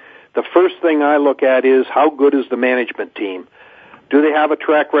Investing, the first thing I look at is how good is the management team? Do they have a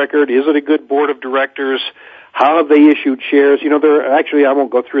track record? Is it a good board of directors? How have they issued shares? Actually, I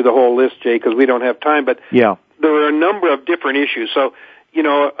won't go through the whole list, Jay, because we don't have time, but there are a number of different issues. So,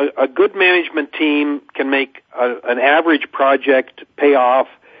 a good management team can make an average project pay off,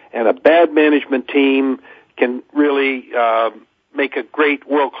 and a bad management team can really make a great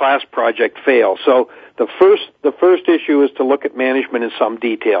world-class project fail. So the first issue is to look at management in some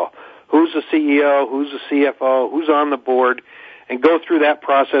detail. Who's the CEO? Who's the CFO? Who's on the board? And go through that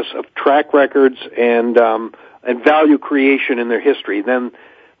process of track records and value creation in their history. Then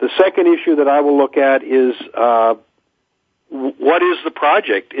the second issue that I will look at is what is the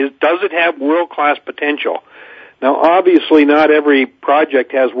project? Does it have world-class potential? Now, obviously, not every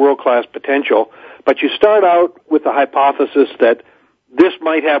project has world-class potential, but you start out with the hypothesis that this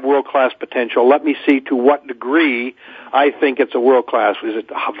might have world-class potential. Let me see to what degree I think it's a world-class. Is it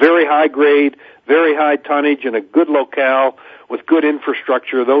very high grade, very high tonnage, in a good locale with good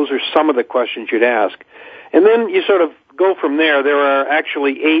infrastructure? Those are some of the questions you'd ask. And then you sort of go from there. There are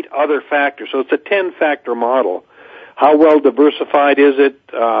actually 8 other factors. So it's a 10-factor model. How well diversified is it?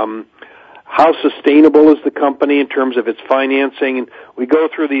 How sustainable is the company in terms of its financing? And we go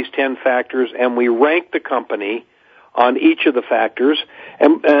through these 10 factors, and we rank the company on each of the factors.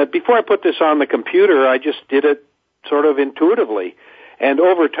 And before I put this on the computer, I just did it sort of intuitively. And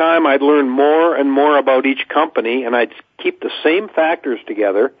over time, I'd learn more and more about each company, and I'd keep the same factors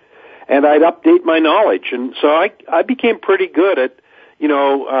together, and I'd update my knowledge. And so I became pretty good at,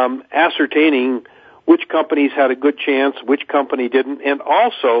 ascertaining which companies had a good chance, which company didn't. And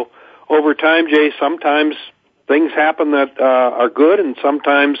also, over time, Jay, sometimes things happen that are good, and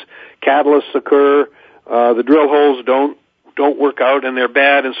sometimes catalysts occur. The drill holes don't work out, and they're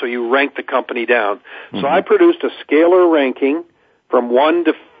bad, and so you rank the company down. Mm-hmm. So I produced a scalar ranking from 1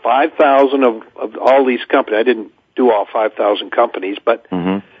 to 5,000 of all these companies. I didn't do all 5,000 companies, but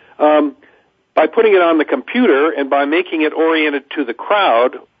by putting it on the computer and by making it oriented to the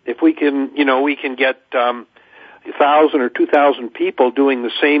crowd, if we can get 1,000 or 2,000 people doing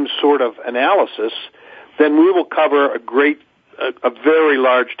the same sort of analysis, then we will cover a very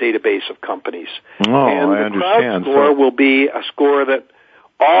large database of companies. Oh, and I the crowd understand. score will be a score that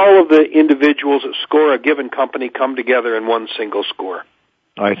all of the individuals that score a given company come together in one single score.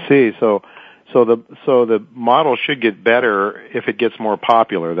 I see. So the model should get better if it gets more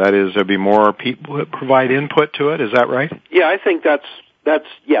popular. That is, there'll be more people that provide input to it. Is that right? Yeah, I think that's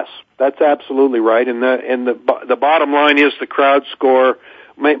yes, that's absolutely right. And the bottom line is the crowd score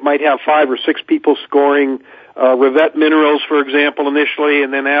might have 5 or 6 people scoring Revette Minerals, for example, initially,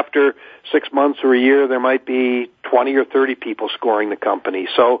 and then after 6 months or a year, there might be 20 or 30 people scoring the company.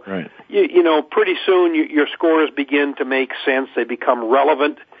 So, right. you know, pretty soon your scores begin to make sense. They become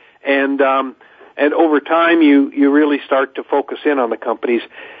relevant, and over time you really start to focus in on the companies.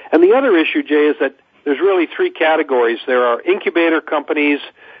 And the other issue, Jay, is that there's really 3 categories. There are incubator companies,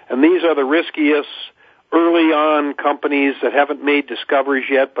 and these are the riskiest, early on companies that haven't made discoveries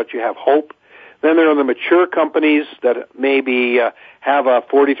yet, but you have hope. Then there are the mature companies that maybe have a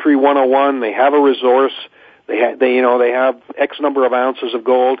 43-101, they have a resource, they have X number of ounces of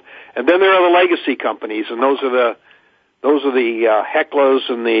gold. And then there are the legacy companies, and those are the Heclas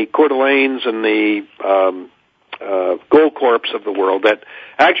and the Coeur d'Alenes and the Goldcorps of the world that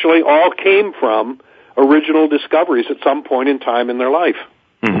actually all came from original discoveries at some point in time in their life.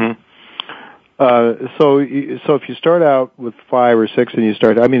 Mm-hmm. So if you start out with 5 or 6 and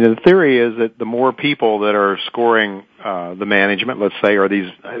the theory is that the more people that are scoring the management, let's say, or these,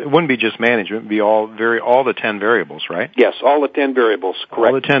 it wouldn't be just management, it'd be all the 10 variables, right? Yes, all the 10 variables,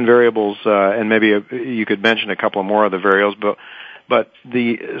 correct. All the 10 variables, and maybe you could mention a couple more of the variables, but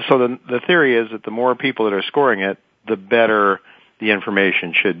the theory is that the more people that are scoring it, the better the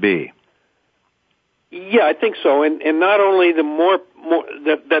information should be. Yeah, I think so, and not only the more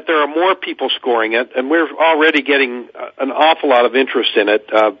that there are more people scoring it, and we're already getting an awful lot of interest in it,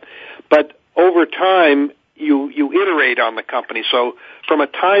 but over time you iterate on the company. So from a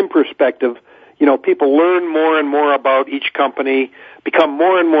time perspective, you know, people learn more and more about each company, become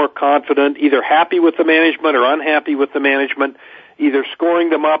more and more confident, either happy with the management or unhappy with the management, either scoring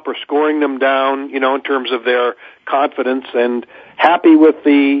them up or scoring them down, you know, in terms of their confidence, and happy with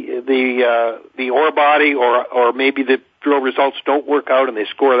the ore body, or maybe the drill results don't work out and they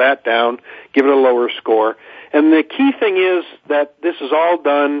score that down, give it a lower score. And the key thing is that this is all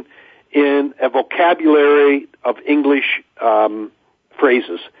done in a vocabulary of English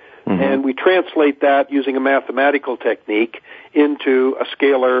phrases. Mm-hmm. And we translate that using a mathematical technique into a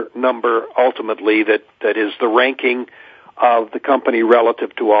scalar number ultimately that is the ranking of the company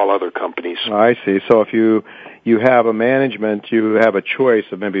relative to all other companies. I see. So if you have a management, you have a choice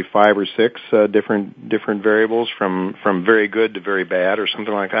of maybe 5 or 6 different variables from very good to very bad, or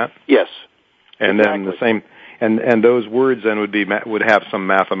something like that. Yes. And exactly. Then the same, and those words then would have some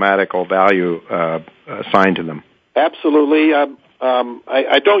mathematical value assigned to them. Absolutely.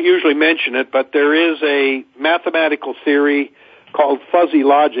 I don't usually mention it, but there is a mathematical theory called fuzzy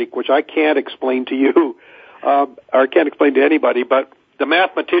logic, which I can't explain to you, or can't explain to anybody, but the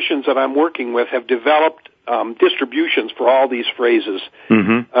mathematicians that I'm working with have developed distributions for all these phrases.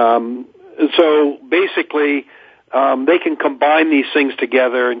 Mm-hmm. So basically, they can combine these things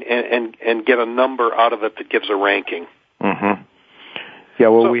together and get a number out of it that gives a ranking. Mm-hmm. Yeah,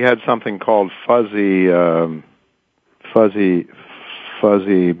 well, we had something called fuzzy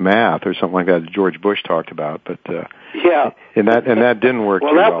math or something like that George Bush talked about, but yeah, and that didn't work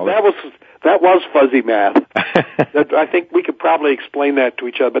too well. That was fuzzy math. I think we could probably explain that to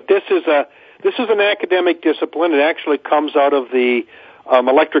each other. But this is an academic discipline. It actually comes out of the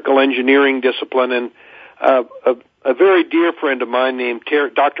electrical engineering discipline. And a very dear friend of mine named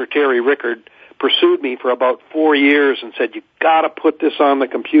Dr. Terry Rickard pursued me for about 4 years and said, "You got to put this on the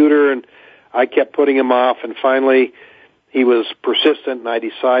computer." And I kept putting him off. And finally, he was persistent, and I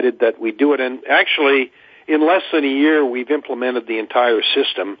decided that we do it. And actually, in less than a year, we've implemented the entire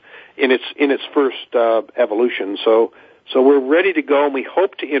system in its first evolution. So we're ready to go, and we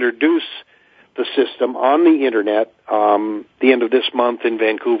hope to introduce the system on the internet the end of this month in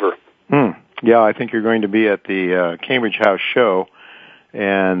Vancouver. Yeah, I think you're going to be at the Cambridge House show,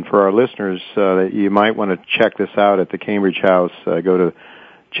 and for our listeners, you might want to check this out at the Cambridge House. Go to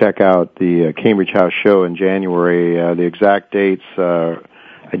check out the Cambridge House show in January. The exact dates,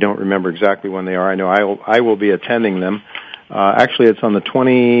 I don't remember exactly when they are. I know I will be attending them. Actually, it's on the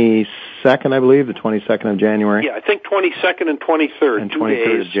 22nd, I believe, the 22nd of January. Yeah, I think 22nd and 23rd. And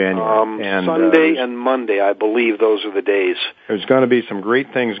 23rd of January. And Sunday and Monday, I believe those are the days. There's going to be some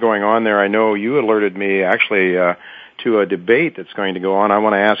great things going on there. I know you alerted me, actually, to a debate that's going to go on. I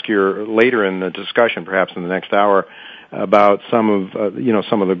want to ask you later in the discussion, perhaps in the next hour, about some of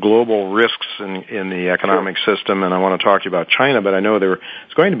the global risks in the economic system, and I want to talk to you about China. But I know there's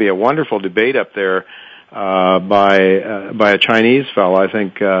going to be a wonderful debate up there by a Chinese fellow. I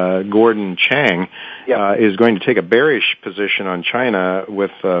think Gordon Chang is going to take a bearish position on China,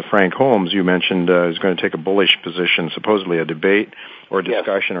 with Frank Holmes, you mentioned, is going to take a bullish position. Supposedly a debate or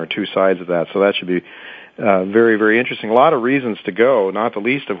discussion or two sides of that. So that should be very, very interesting. A lot of reasons to go, not the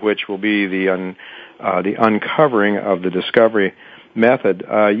least of which will be the uncovering of the discovery method.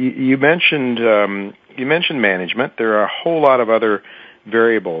 You mentioned management. There are a whole lot of other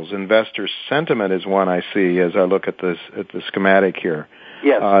variables. Investor sentiment is one I see as I look at the schematic here.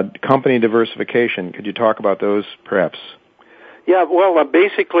 Yes. Company diversification. Could you talk about those, perhaps? Yeah. Well,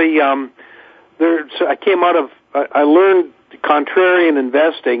 basically, I learned contrarian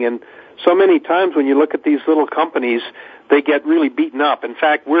investing, and so many times when you look at these little companies, they get really beaten up. In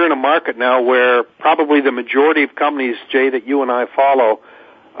fact, we're in a market now where probably the majority of companies, Jay, that you and I follow,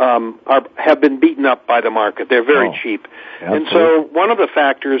 have been beaten up by the market. They're very cheap. Absolutely. And so one of the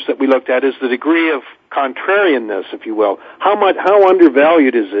factors that we looked at is the degree of contrarianness, if you will. How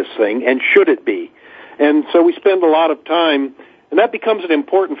undervalued is this thing, and should it be? And so we spend a lot of time, and that becomes an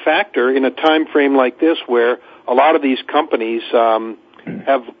important factor in a time frame like this where a lot of these companies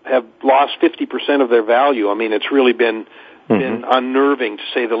have lost 50% of their value. I mean, it's really been unnerving, to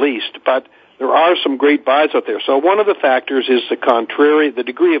say the least. But there are some great buys out there. So one of the factors is the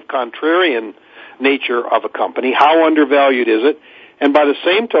degree of contrarian nature of a company. How undervalued is it? And by the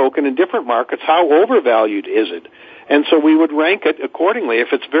same token, in different markets, how overvalued is it? And so we would rank it accordingly.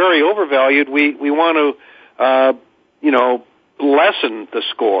 If it's very overvalued, we want to, lessen the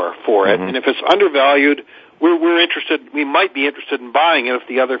score for it. And if it's undervalued, we're interested. We might be interested in buying it if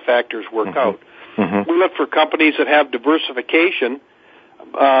the other factors work out. We look for companies that have diversification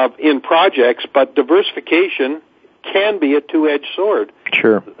in projects, but diversification can be a two-edged sword.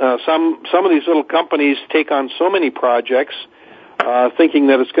 Sure. Some of these little companies take on so many projects, thinking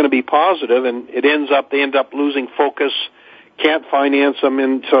that it's going to be positive, and they end up losing focus, can't finance them,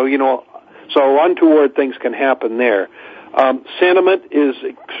 and so untoward things can happen there. Sentiment is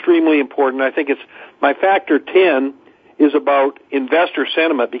extremely important. I think my factor 10 is about investor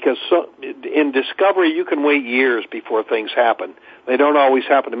sentiment, because in discovery you can wait years before things happen. They don't always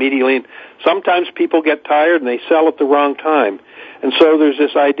happen immediately, and sometimes people get tired and they sell at the wrong time. And so there's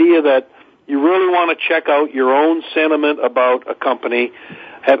this idea that you really want to check out your own sentiment about a company.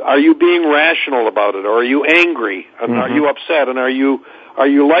 Are you being rational about it, or are you angry, and are you upset, and are you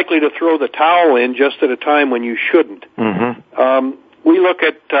likely to throw the towel in just at a time when you shouldn't? We look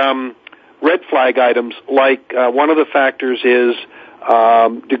at red flag items, like one of the factors is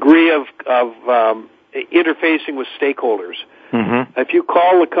degree of interfacing with stakeholders. If you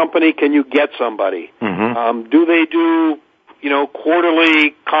call the company, can you get somebody? Do they do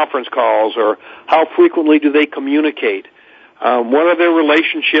quarterly conference calls, or how frequently do they communicate? What are their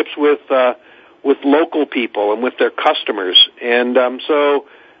relationships with local people and with their customers? And so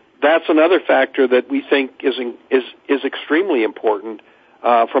that's another factor that we think is extremely important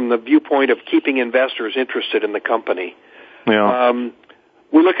from the viewpoint of keeping investors interested in the company. Yeah.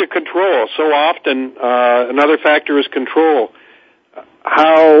 We look at control. So often, another factor is control.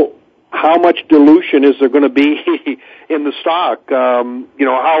 How much dilution is there going to be in the stock? How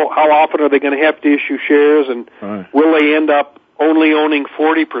often are they going to have to issue shares, and will they end up only owning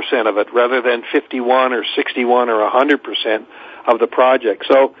 40% of it rather than 51 or 61 or 100% of the project?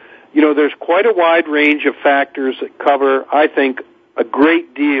 So, there's quite a wide range of factors that cover, I think, a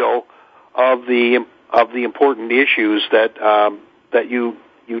great deal of the important issues that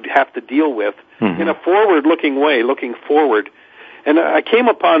you'd have to deal with in a forward-looking way, looking forward. And I came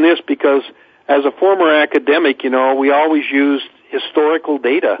upon this because, as a former academic, we always used historical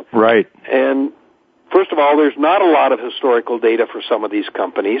data. Right. And first of all, there's not a lot of historical data for some of these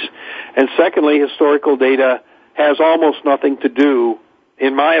companies. And secondly, historical data has almost nothing to do,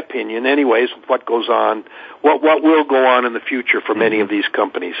 in my opinion anyways, with what goes on, what will go on in the future for many of these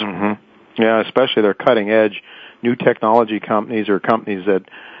companies. Yeah, especially their cutting-edge new technology companies, or companies that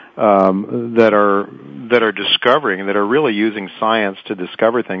are discovering, that are really using science to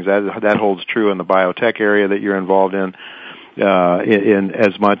discover things. That holds true in the biotech area that you're involved in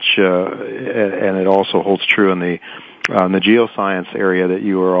as much, and it also holds true in the geoscience area that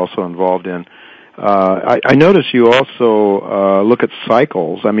you are also involved in. I notice you also look at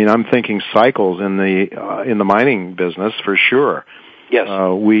cycles. I mean, I'm thinking cycles in the mining business for sure. Yes.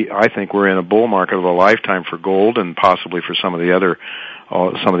 I think we're in a bull market of a lifetime for gold, and possibly for some of the other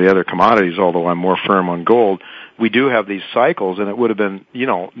commodities, although I'm more firm on gold. We do have these cycles, and it would have been,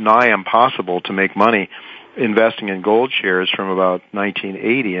 nigh impossible to make money investing in gold shares from about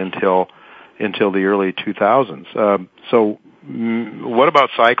 1980 until the early 2000s. So what about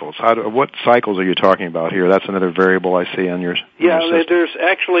cycles? What cycles are you talking about here? That's another variable I see on your system. There's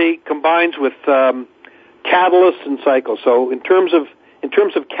actually combines with catalysts and cycles. So in terms of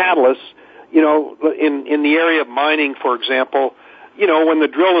catalysts, in the area of mining, for example, when the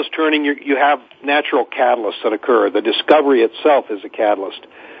drill is turning, you have natural catalysts that occur. The discovery itself is a catalyst.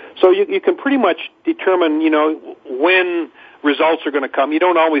 So you can pretty much determine, when results are going to come. You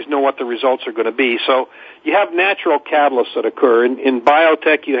don't always know what the results are going to be. So you have natural catalysts that occur. In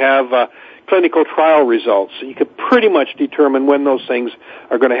biotech, you have clinical trial results. So you can pretty much determine when those things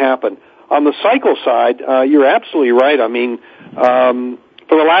are going to happen. On the cycle side, you're absolutely right. I mean,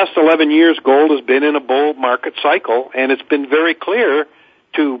 for the last 11 years, gold has been in a bull market cycle, and it's been very clear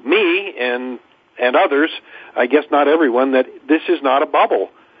to me and others, I guess not everyone, that this is not a bubble.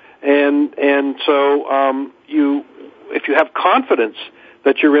 And so if you have confidence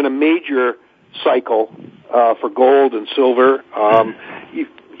that you're in a major cycle for gold and silver,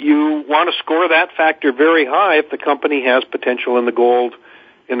 you want to score that factor very high if the company has potential in the gold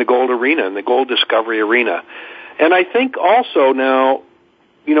arena, in the gold discovery arena. And I think also now,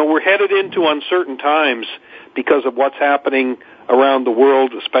 we're headed into uncertain times because of what's happening around the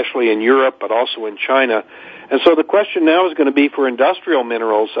world, especially in Europe, but also in China. And so the question now is going to be for industrial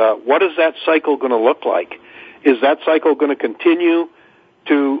minerals, what is that cycle going to look like? Is that cycle going to continue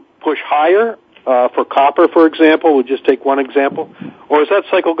to push higher for copper, for example? We'll just take one example. Or is that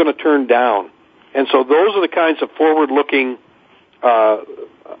cycle going to turn down? And so those are the kinds of forward-looking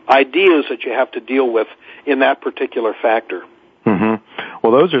ideas that you have to deal with in that particular factor. Mm-hmm.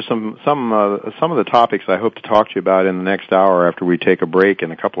 Well, those are some of the topics I hope to talk to you about in the next hour after we take a break.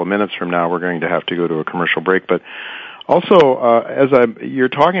 In a couple of minutes from now, we're going to have to go to a commercial break. But also, you're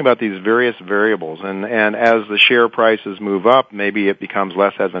talking about these various variables, and as the share prices move up, maybe it becomes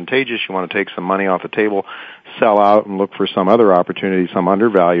less advantageous. You want to take some money off the table, sell out, and look for some other opportunity, some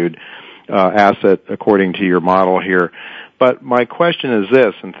undervalued asset according to your model here. But my question is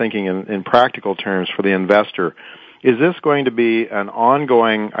this, and thinking in practical terms for the investor, is this going to be an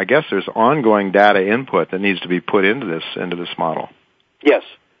ongoing, I guess there's ongoing data input that needs to be put into this model? Yes,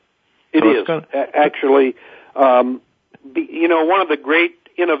 it is. Actually, one of the great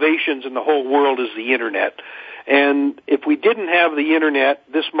innovations in the whole world is the Internet. And if we didn't have the Internet,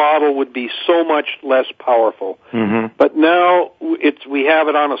 this model would be so much less powerful. Mm-hmm. But now we have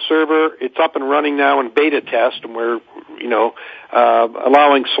it on a server. It's up and running now in beta test, and we're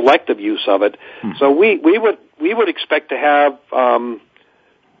allowing selective use of it. Mm-hmm. So we would expect to have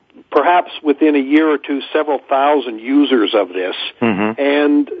perhaps within a year or two several thousand users of this, mm-hmm.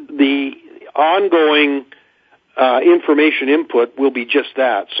 and the ongoing information input will be just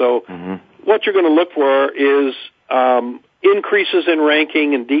that. So. Mm-hmm. What you're going to look for is increases in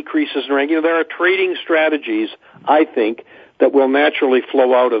ranking and decreases in ranking. There are trading strategies, I think, that will naturally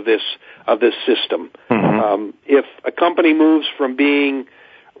flow out of this system. Mm-hmm. If a company moves from being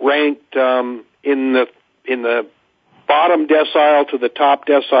ranked in the bottom decile to the top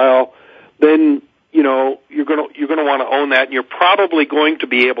decile, then you're going to want to own that, and you're probably going to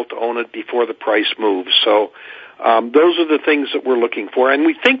be able to own it before the price moves. So. Those are the things that we're looking for. And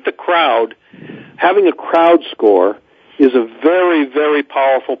we think having a crowd score is a very, very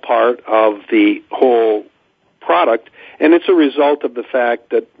powerful part of the whole product. And it's a result of the fact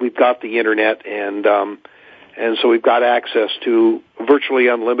that we've got the Internet and so we've got access to a virtually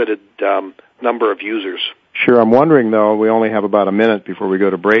unlimited number of users. Sure. I'm wondering, though, we only have about a minute before we go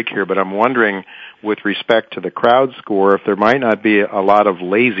to break here, but I'm wondering, with respect to the crowd score, if there might not be a lot of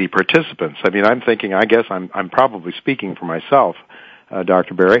lazy participants. I mean, I'm thinking, I guess I'm probably speaking for myself,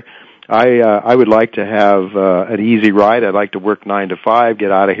 Dr. Berry. I would like to have an easy ride. I'd like to work 9 to 5,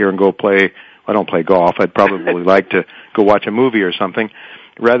 get out of here and go play. I don't play golf. I'd probably like to go watch a movie or something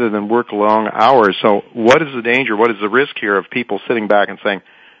rather than work long hours. So what is the danger? What is the risk here of people sitting back and saying,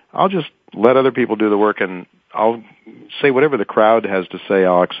 I'll just let other people do the work and I'll say whatever the crowd has to say,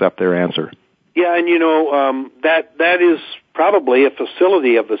 I'll accept their answer? Yeah, and that is probably a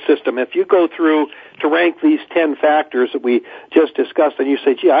facility of the system. If you go through to rank these 10 factors that we just discussed, and you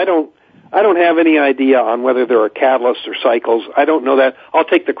say, "Gee, I don't have any idea on whether there are catalysts or cycles. I don't know that. I'll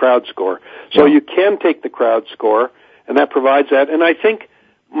take the crowd score." So you can take the crowd score, and that provides that. And I think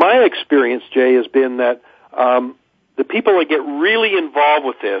my experience, Jay, has been that the people that get really involved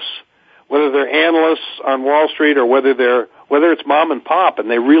with this, whether they're analysts on Wall Street or whether it's mom and pop,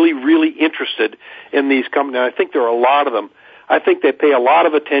 and they're really, really interested in these companies. I think there are a lot of them. I think they pay a lot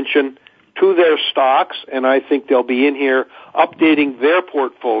of attention to their stocks, and I think they'll be in here updating their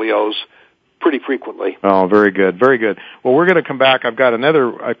portfolios pretty frequently. Oh, very good, very good. Well, we're going to come back. I've got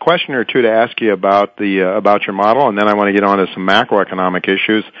a question or two to ask you about about your model, and then I want to get on to some macroeconomic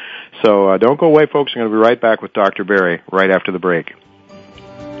issues. So don't go away, folks. I'm going to be right back with Dr. Berry right after the break.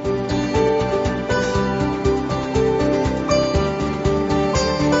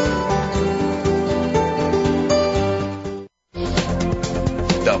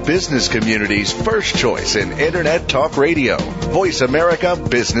 business community's first choice in Internet Talk Radio. Voice America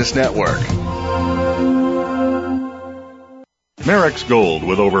Business Network. Merrick's Gold,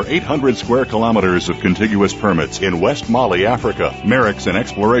 with over 800 square kilometers of contiguous permits in West Mali, Africa. Merrick's and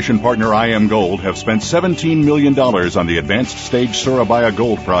exploration partner IM Gold have spent $17 million on the advanced stage Surabaya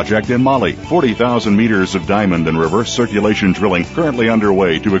Gold project in Mali. 40,000 meters of diamond and reverse circulation drilling currently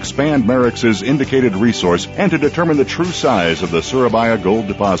underway to expand Merrick's indicated resource and to determine the true size of the Surabaya Gold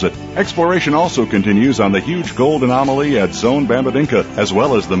deposit. Exploration also continues on the huge gold anomaly at Zone Bambadinka, as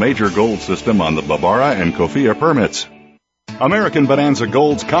well as the major gold system on the Babara and Kofia permits. American Bonanza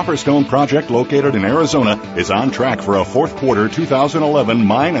Gold's Copperstone project, located in Arizona, is on track for a fourth quarter 2011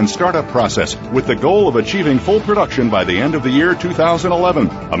 mine and startup process, with the goal of achieving full production by the end of the year 2011.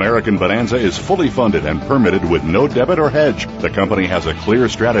 American Bonanza is fully funded and permitted with no debit or hedge. The company has a clear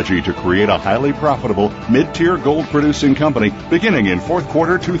strategy to create a highly profitable, mid-tier gold-producing company beginning in fourth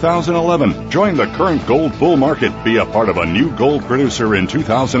quarter 2011. Join the current gold bull market. Be a part of a new gold producer in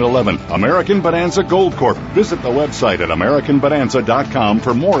 2011. American Bonanza Gold Corp. Visit the website at AmericanBonanza.com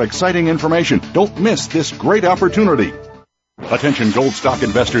for more exciting information. Don't miss this great opportunity. Attention gold stock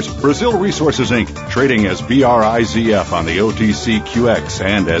investors, Brazil Resources Inc., trading as BRIZF on the OTCQX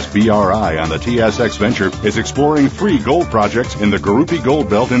and as BRI on the TSX Venture, is exploring 3 gold projects in the Gurupi Gold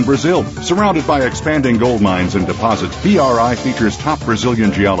Belt in Brazil. Surrounded by expanding gold mines and deposits, BRI features top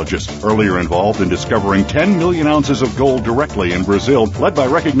Brazilian geologists, earlier involved in discovering 10 million ounces of gold directly in Brazil, led by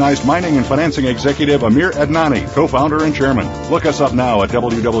recognized mining and financing executive Amir Adnani, co-founder and chairman. Look us up now at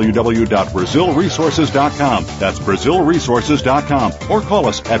www.brazilresources.com. That's BrazilResources.com. Or call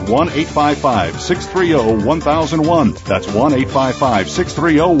us at 1-855-630-1001. That's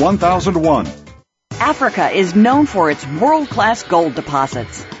 1-855-630-1001. Africa is known for its world-class gold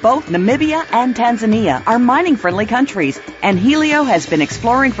deposits. Both Namibia and Tanzania are mining-friendly countries, and Helio has been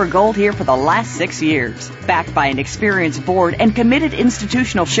exploring for gold here for the last 6 years. Backed by an experienced board and committed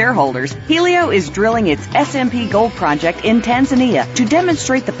institutional shareholders, Helio is drilling its SMP Gold project in Tanzania to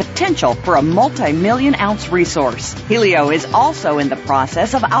demonstrate the potential for a multi-million-ounce resource. Helio is also in the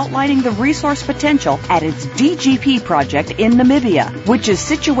process of outlining the resource potential at its DGP project in Namibia, which is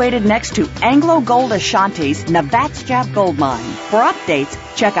situated next to Anglo Gold Ashanti's Navatsjap Gold Mine. For updates,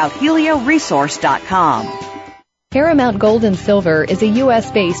 check out HelioResource.com. Paramount Gold and Silver is a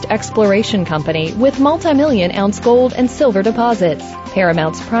U.S.-based exploration company with multi-million-ounce gold and silver deposits.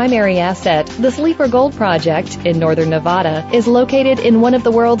 Paramount's primary asset, the Sleeper Gold Project in northern Nevada, is located in one of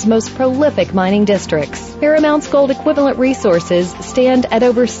the world's most prolific mining districts. Paramount's gold equivalent resources stand at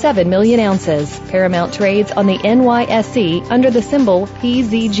over 7 million ounces. Paramount trades on the NYSE under the symbol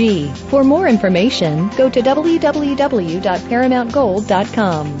PZG. For more information, go to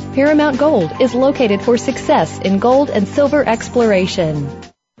www.paramountgold.com. Paramount Gold is located for success in gold and silver exploration.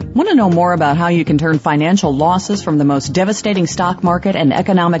 Want to know more about how you can turn financial losses from the most devastating stock market and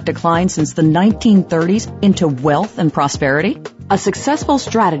economic decline since the 1930s into wealth and prosperity? A successful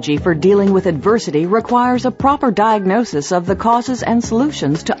strategy for dealing with adversity requires a proper diagnosis of the causes and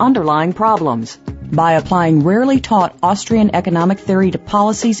solutions to underlying problems. By applying rarely taught Austrian economic theory to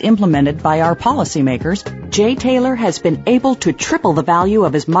policies implemented by our policymakers, Jay Taylor has been able to triple the value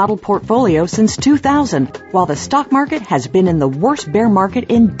of his model portfolio since 2000, while the stock market has been in the worst bear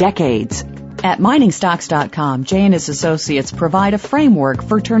market in decades. At miningstocks.com, Jay and his associates provide a framework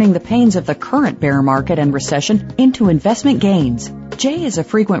for turning the pains of the current bear market and recession into investment gains. Jay is a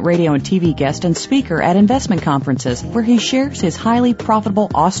frequent radio and TV guest and speaker at investment conferences where he shares his highly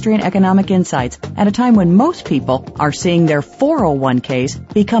profitable Austrian economic insights at a time when most people are seeing their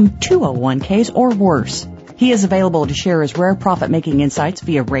 401ks become 201ks or worse. He is available to share his rare profit-making insights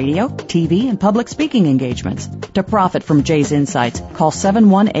via radio, TV, and public speaking engagements. To profit from Jay's insights, call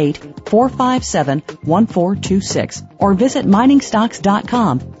 718-457-1426 or visit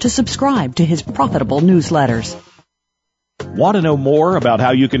miningstocks.com to subscribe to his profitable newsletters. Want to know more about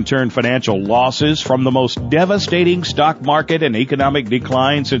how you can turn financial losses from the most devastating stock market and economic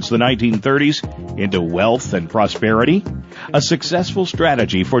decline since the 1930s into wealth and prosperity? A successful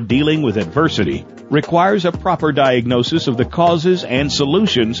strategy for dealing with adversity requires a proper diagnosis of the causes and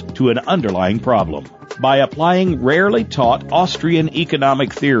solutions to an underlying problem. By applying rarely taught Austrian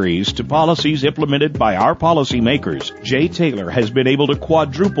economic theories to policies implemented by our policymakers, Jay Taylor has been able to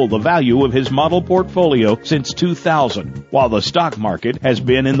quadruple the value of his model portfolio since 2000, while the stock market has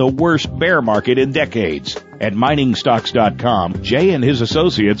been in the worst bear market in decades. At miningstocks.com, Jay and his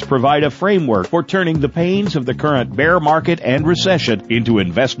associates provide a framework for turning the pains of the current bear market and recession into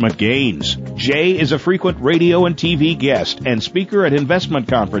investment gains. Jay is a frequent radio and TV guest and speaker at investment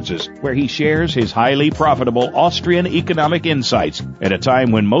conferences where he shares his highly profitable Austrian economic insights at a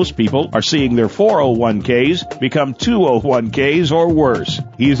time when most people are seeing their 401ks become 201ks or worse.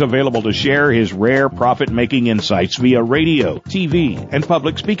 He is available to share his rare profit-making insights via radio, TV, and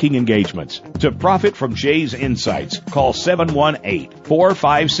public speaking engagements. To profit from Jay's insights, call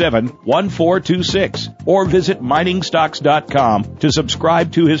 718-457-1426 or visit miningstocks.com to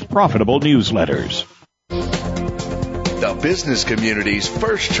subscribe to his profitable newsletters. The business community's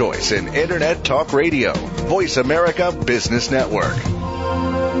first choice in Internet Talk Radio. Voice America Business Network.